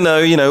good to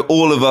know,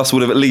 all of us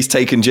would have at least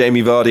taken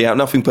Jamie Vardy out.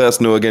 Nothing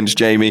personal against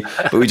Jamie,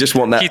 but we just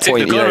want that point.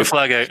 He took the corner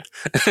flag out.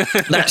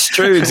 That's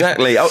true,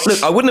 exactly.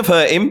 Look, I wouldn't have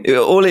hurt him.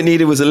 All it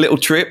needed was a little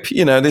trip.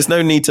 There's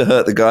no need to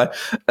hurt the guy.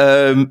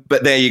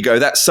 But there you go.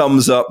 That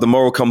sums up the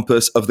moral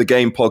compass of the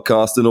Game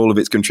podcast and all of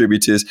its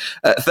contributors.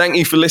 Thank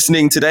you for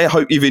listening today. I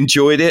hope you've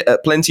enjoyed it.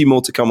 Plenty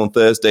more to come on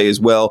Thursday as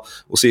well.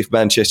 We'll see if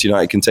Manchester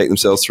United can take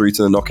themselves through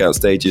to the knockout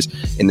stages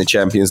in the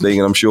Champions League.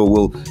 And I'm sure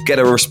we'll get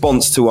a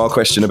response to our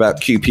question about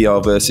about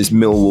QPR versus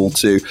Millwall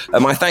too.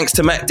 My thanks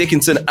to Matt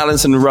Dickinson,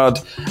 Alison Rudd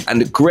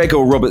and Gregor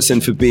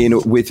Robertson for being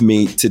with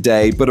me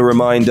today. But a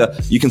reminder,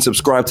 you can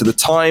subscribe to The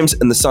Times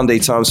and The Sunday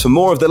Times for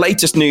more of the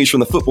latest news from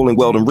the footballing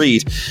world and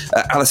read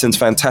Alison's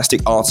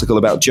fantastic article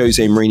about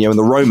Jose Mourinho and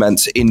the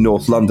romance in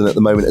North London at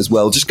the moment as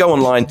well. Just go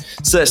online,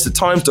 search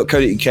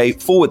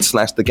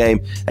thetimes.co.uk/the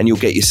game and you'll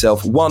get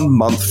yourself 1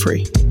 month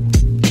free.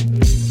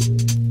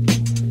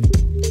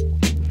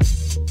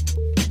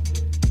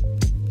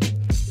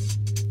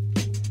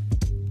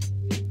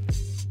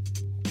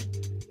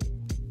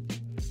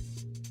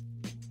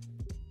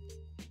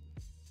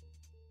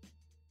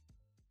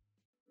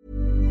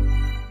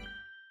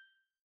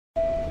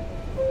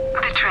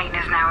 The train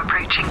is now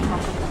approaching.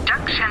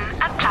 Junction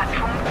at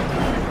platform.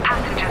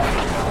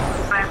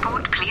 Passengers.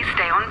 Airport, please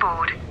stay on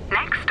board.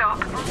 Next stop,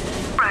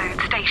 road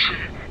station.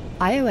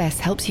 iOS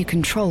helps you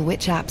control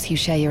which apps you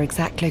share your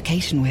exact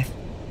location with.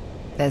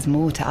 There's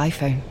more to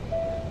iPhone.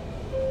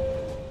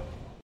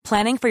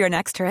 Planning for your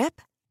next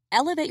trip?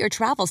 Elevate your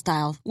travel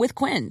style with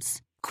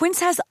Quince. Quince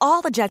has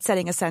all the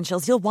jet-setting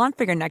essentials you'll want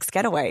for your next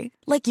getaway,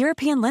 like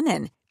European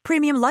linen,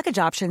 premium luggage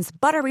options,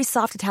 buttery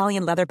soft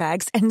Italian leather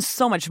bags, and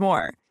so much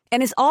more.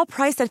 And is all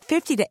priced at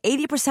 50 to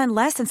 80%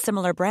 less than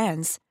similar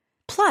brands.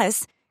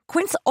 Plus,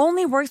 Quince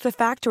only works with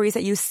factories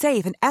that use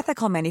safe and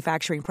ethical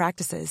manufacturing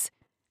practices.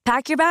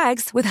 Pack your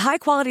bags with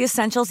high-quality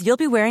essentials you'll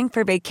be wearing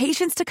for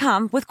vacations to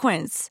come with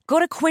Quince. Go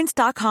to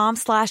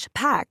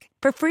quince.com/pack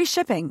for free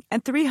shipping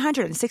and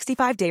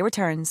 365-day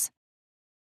returns.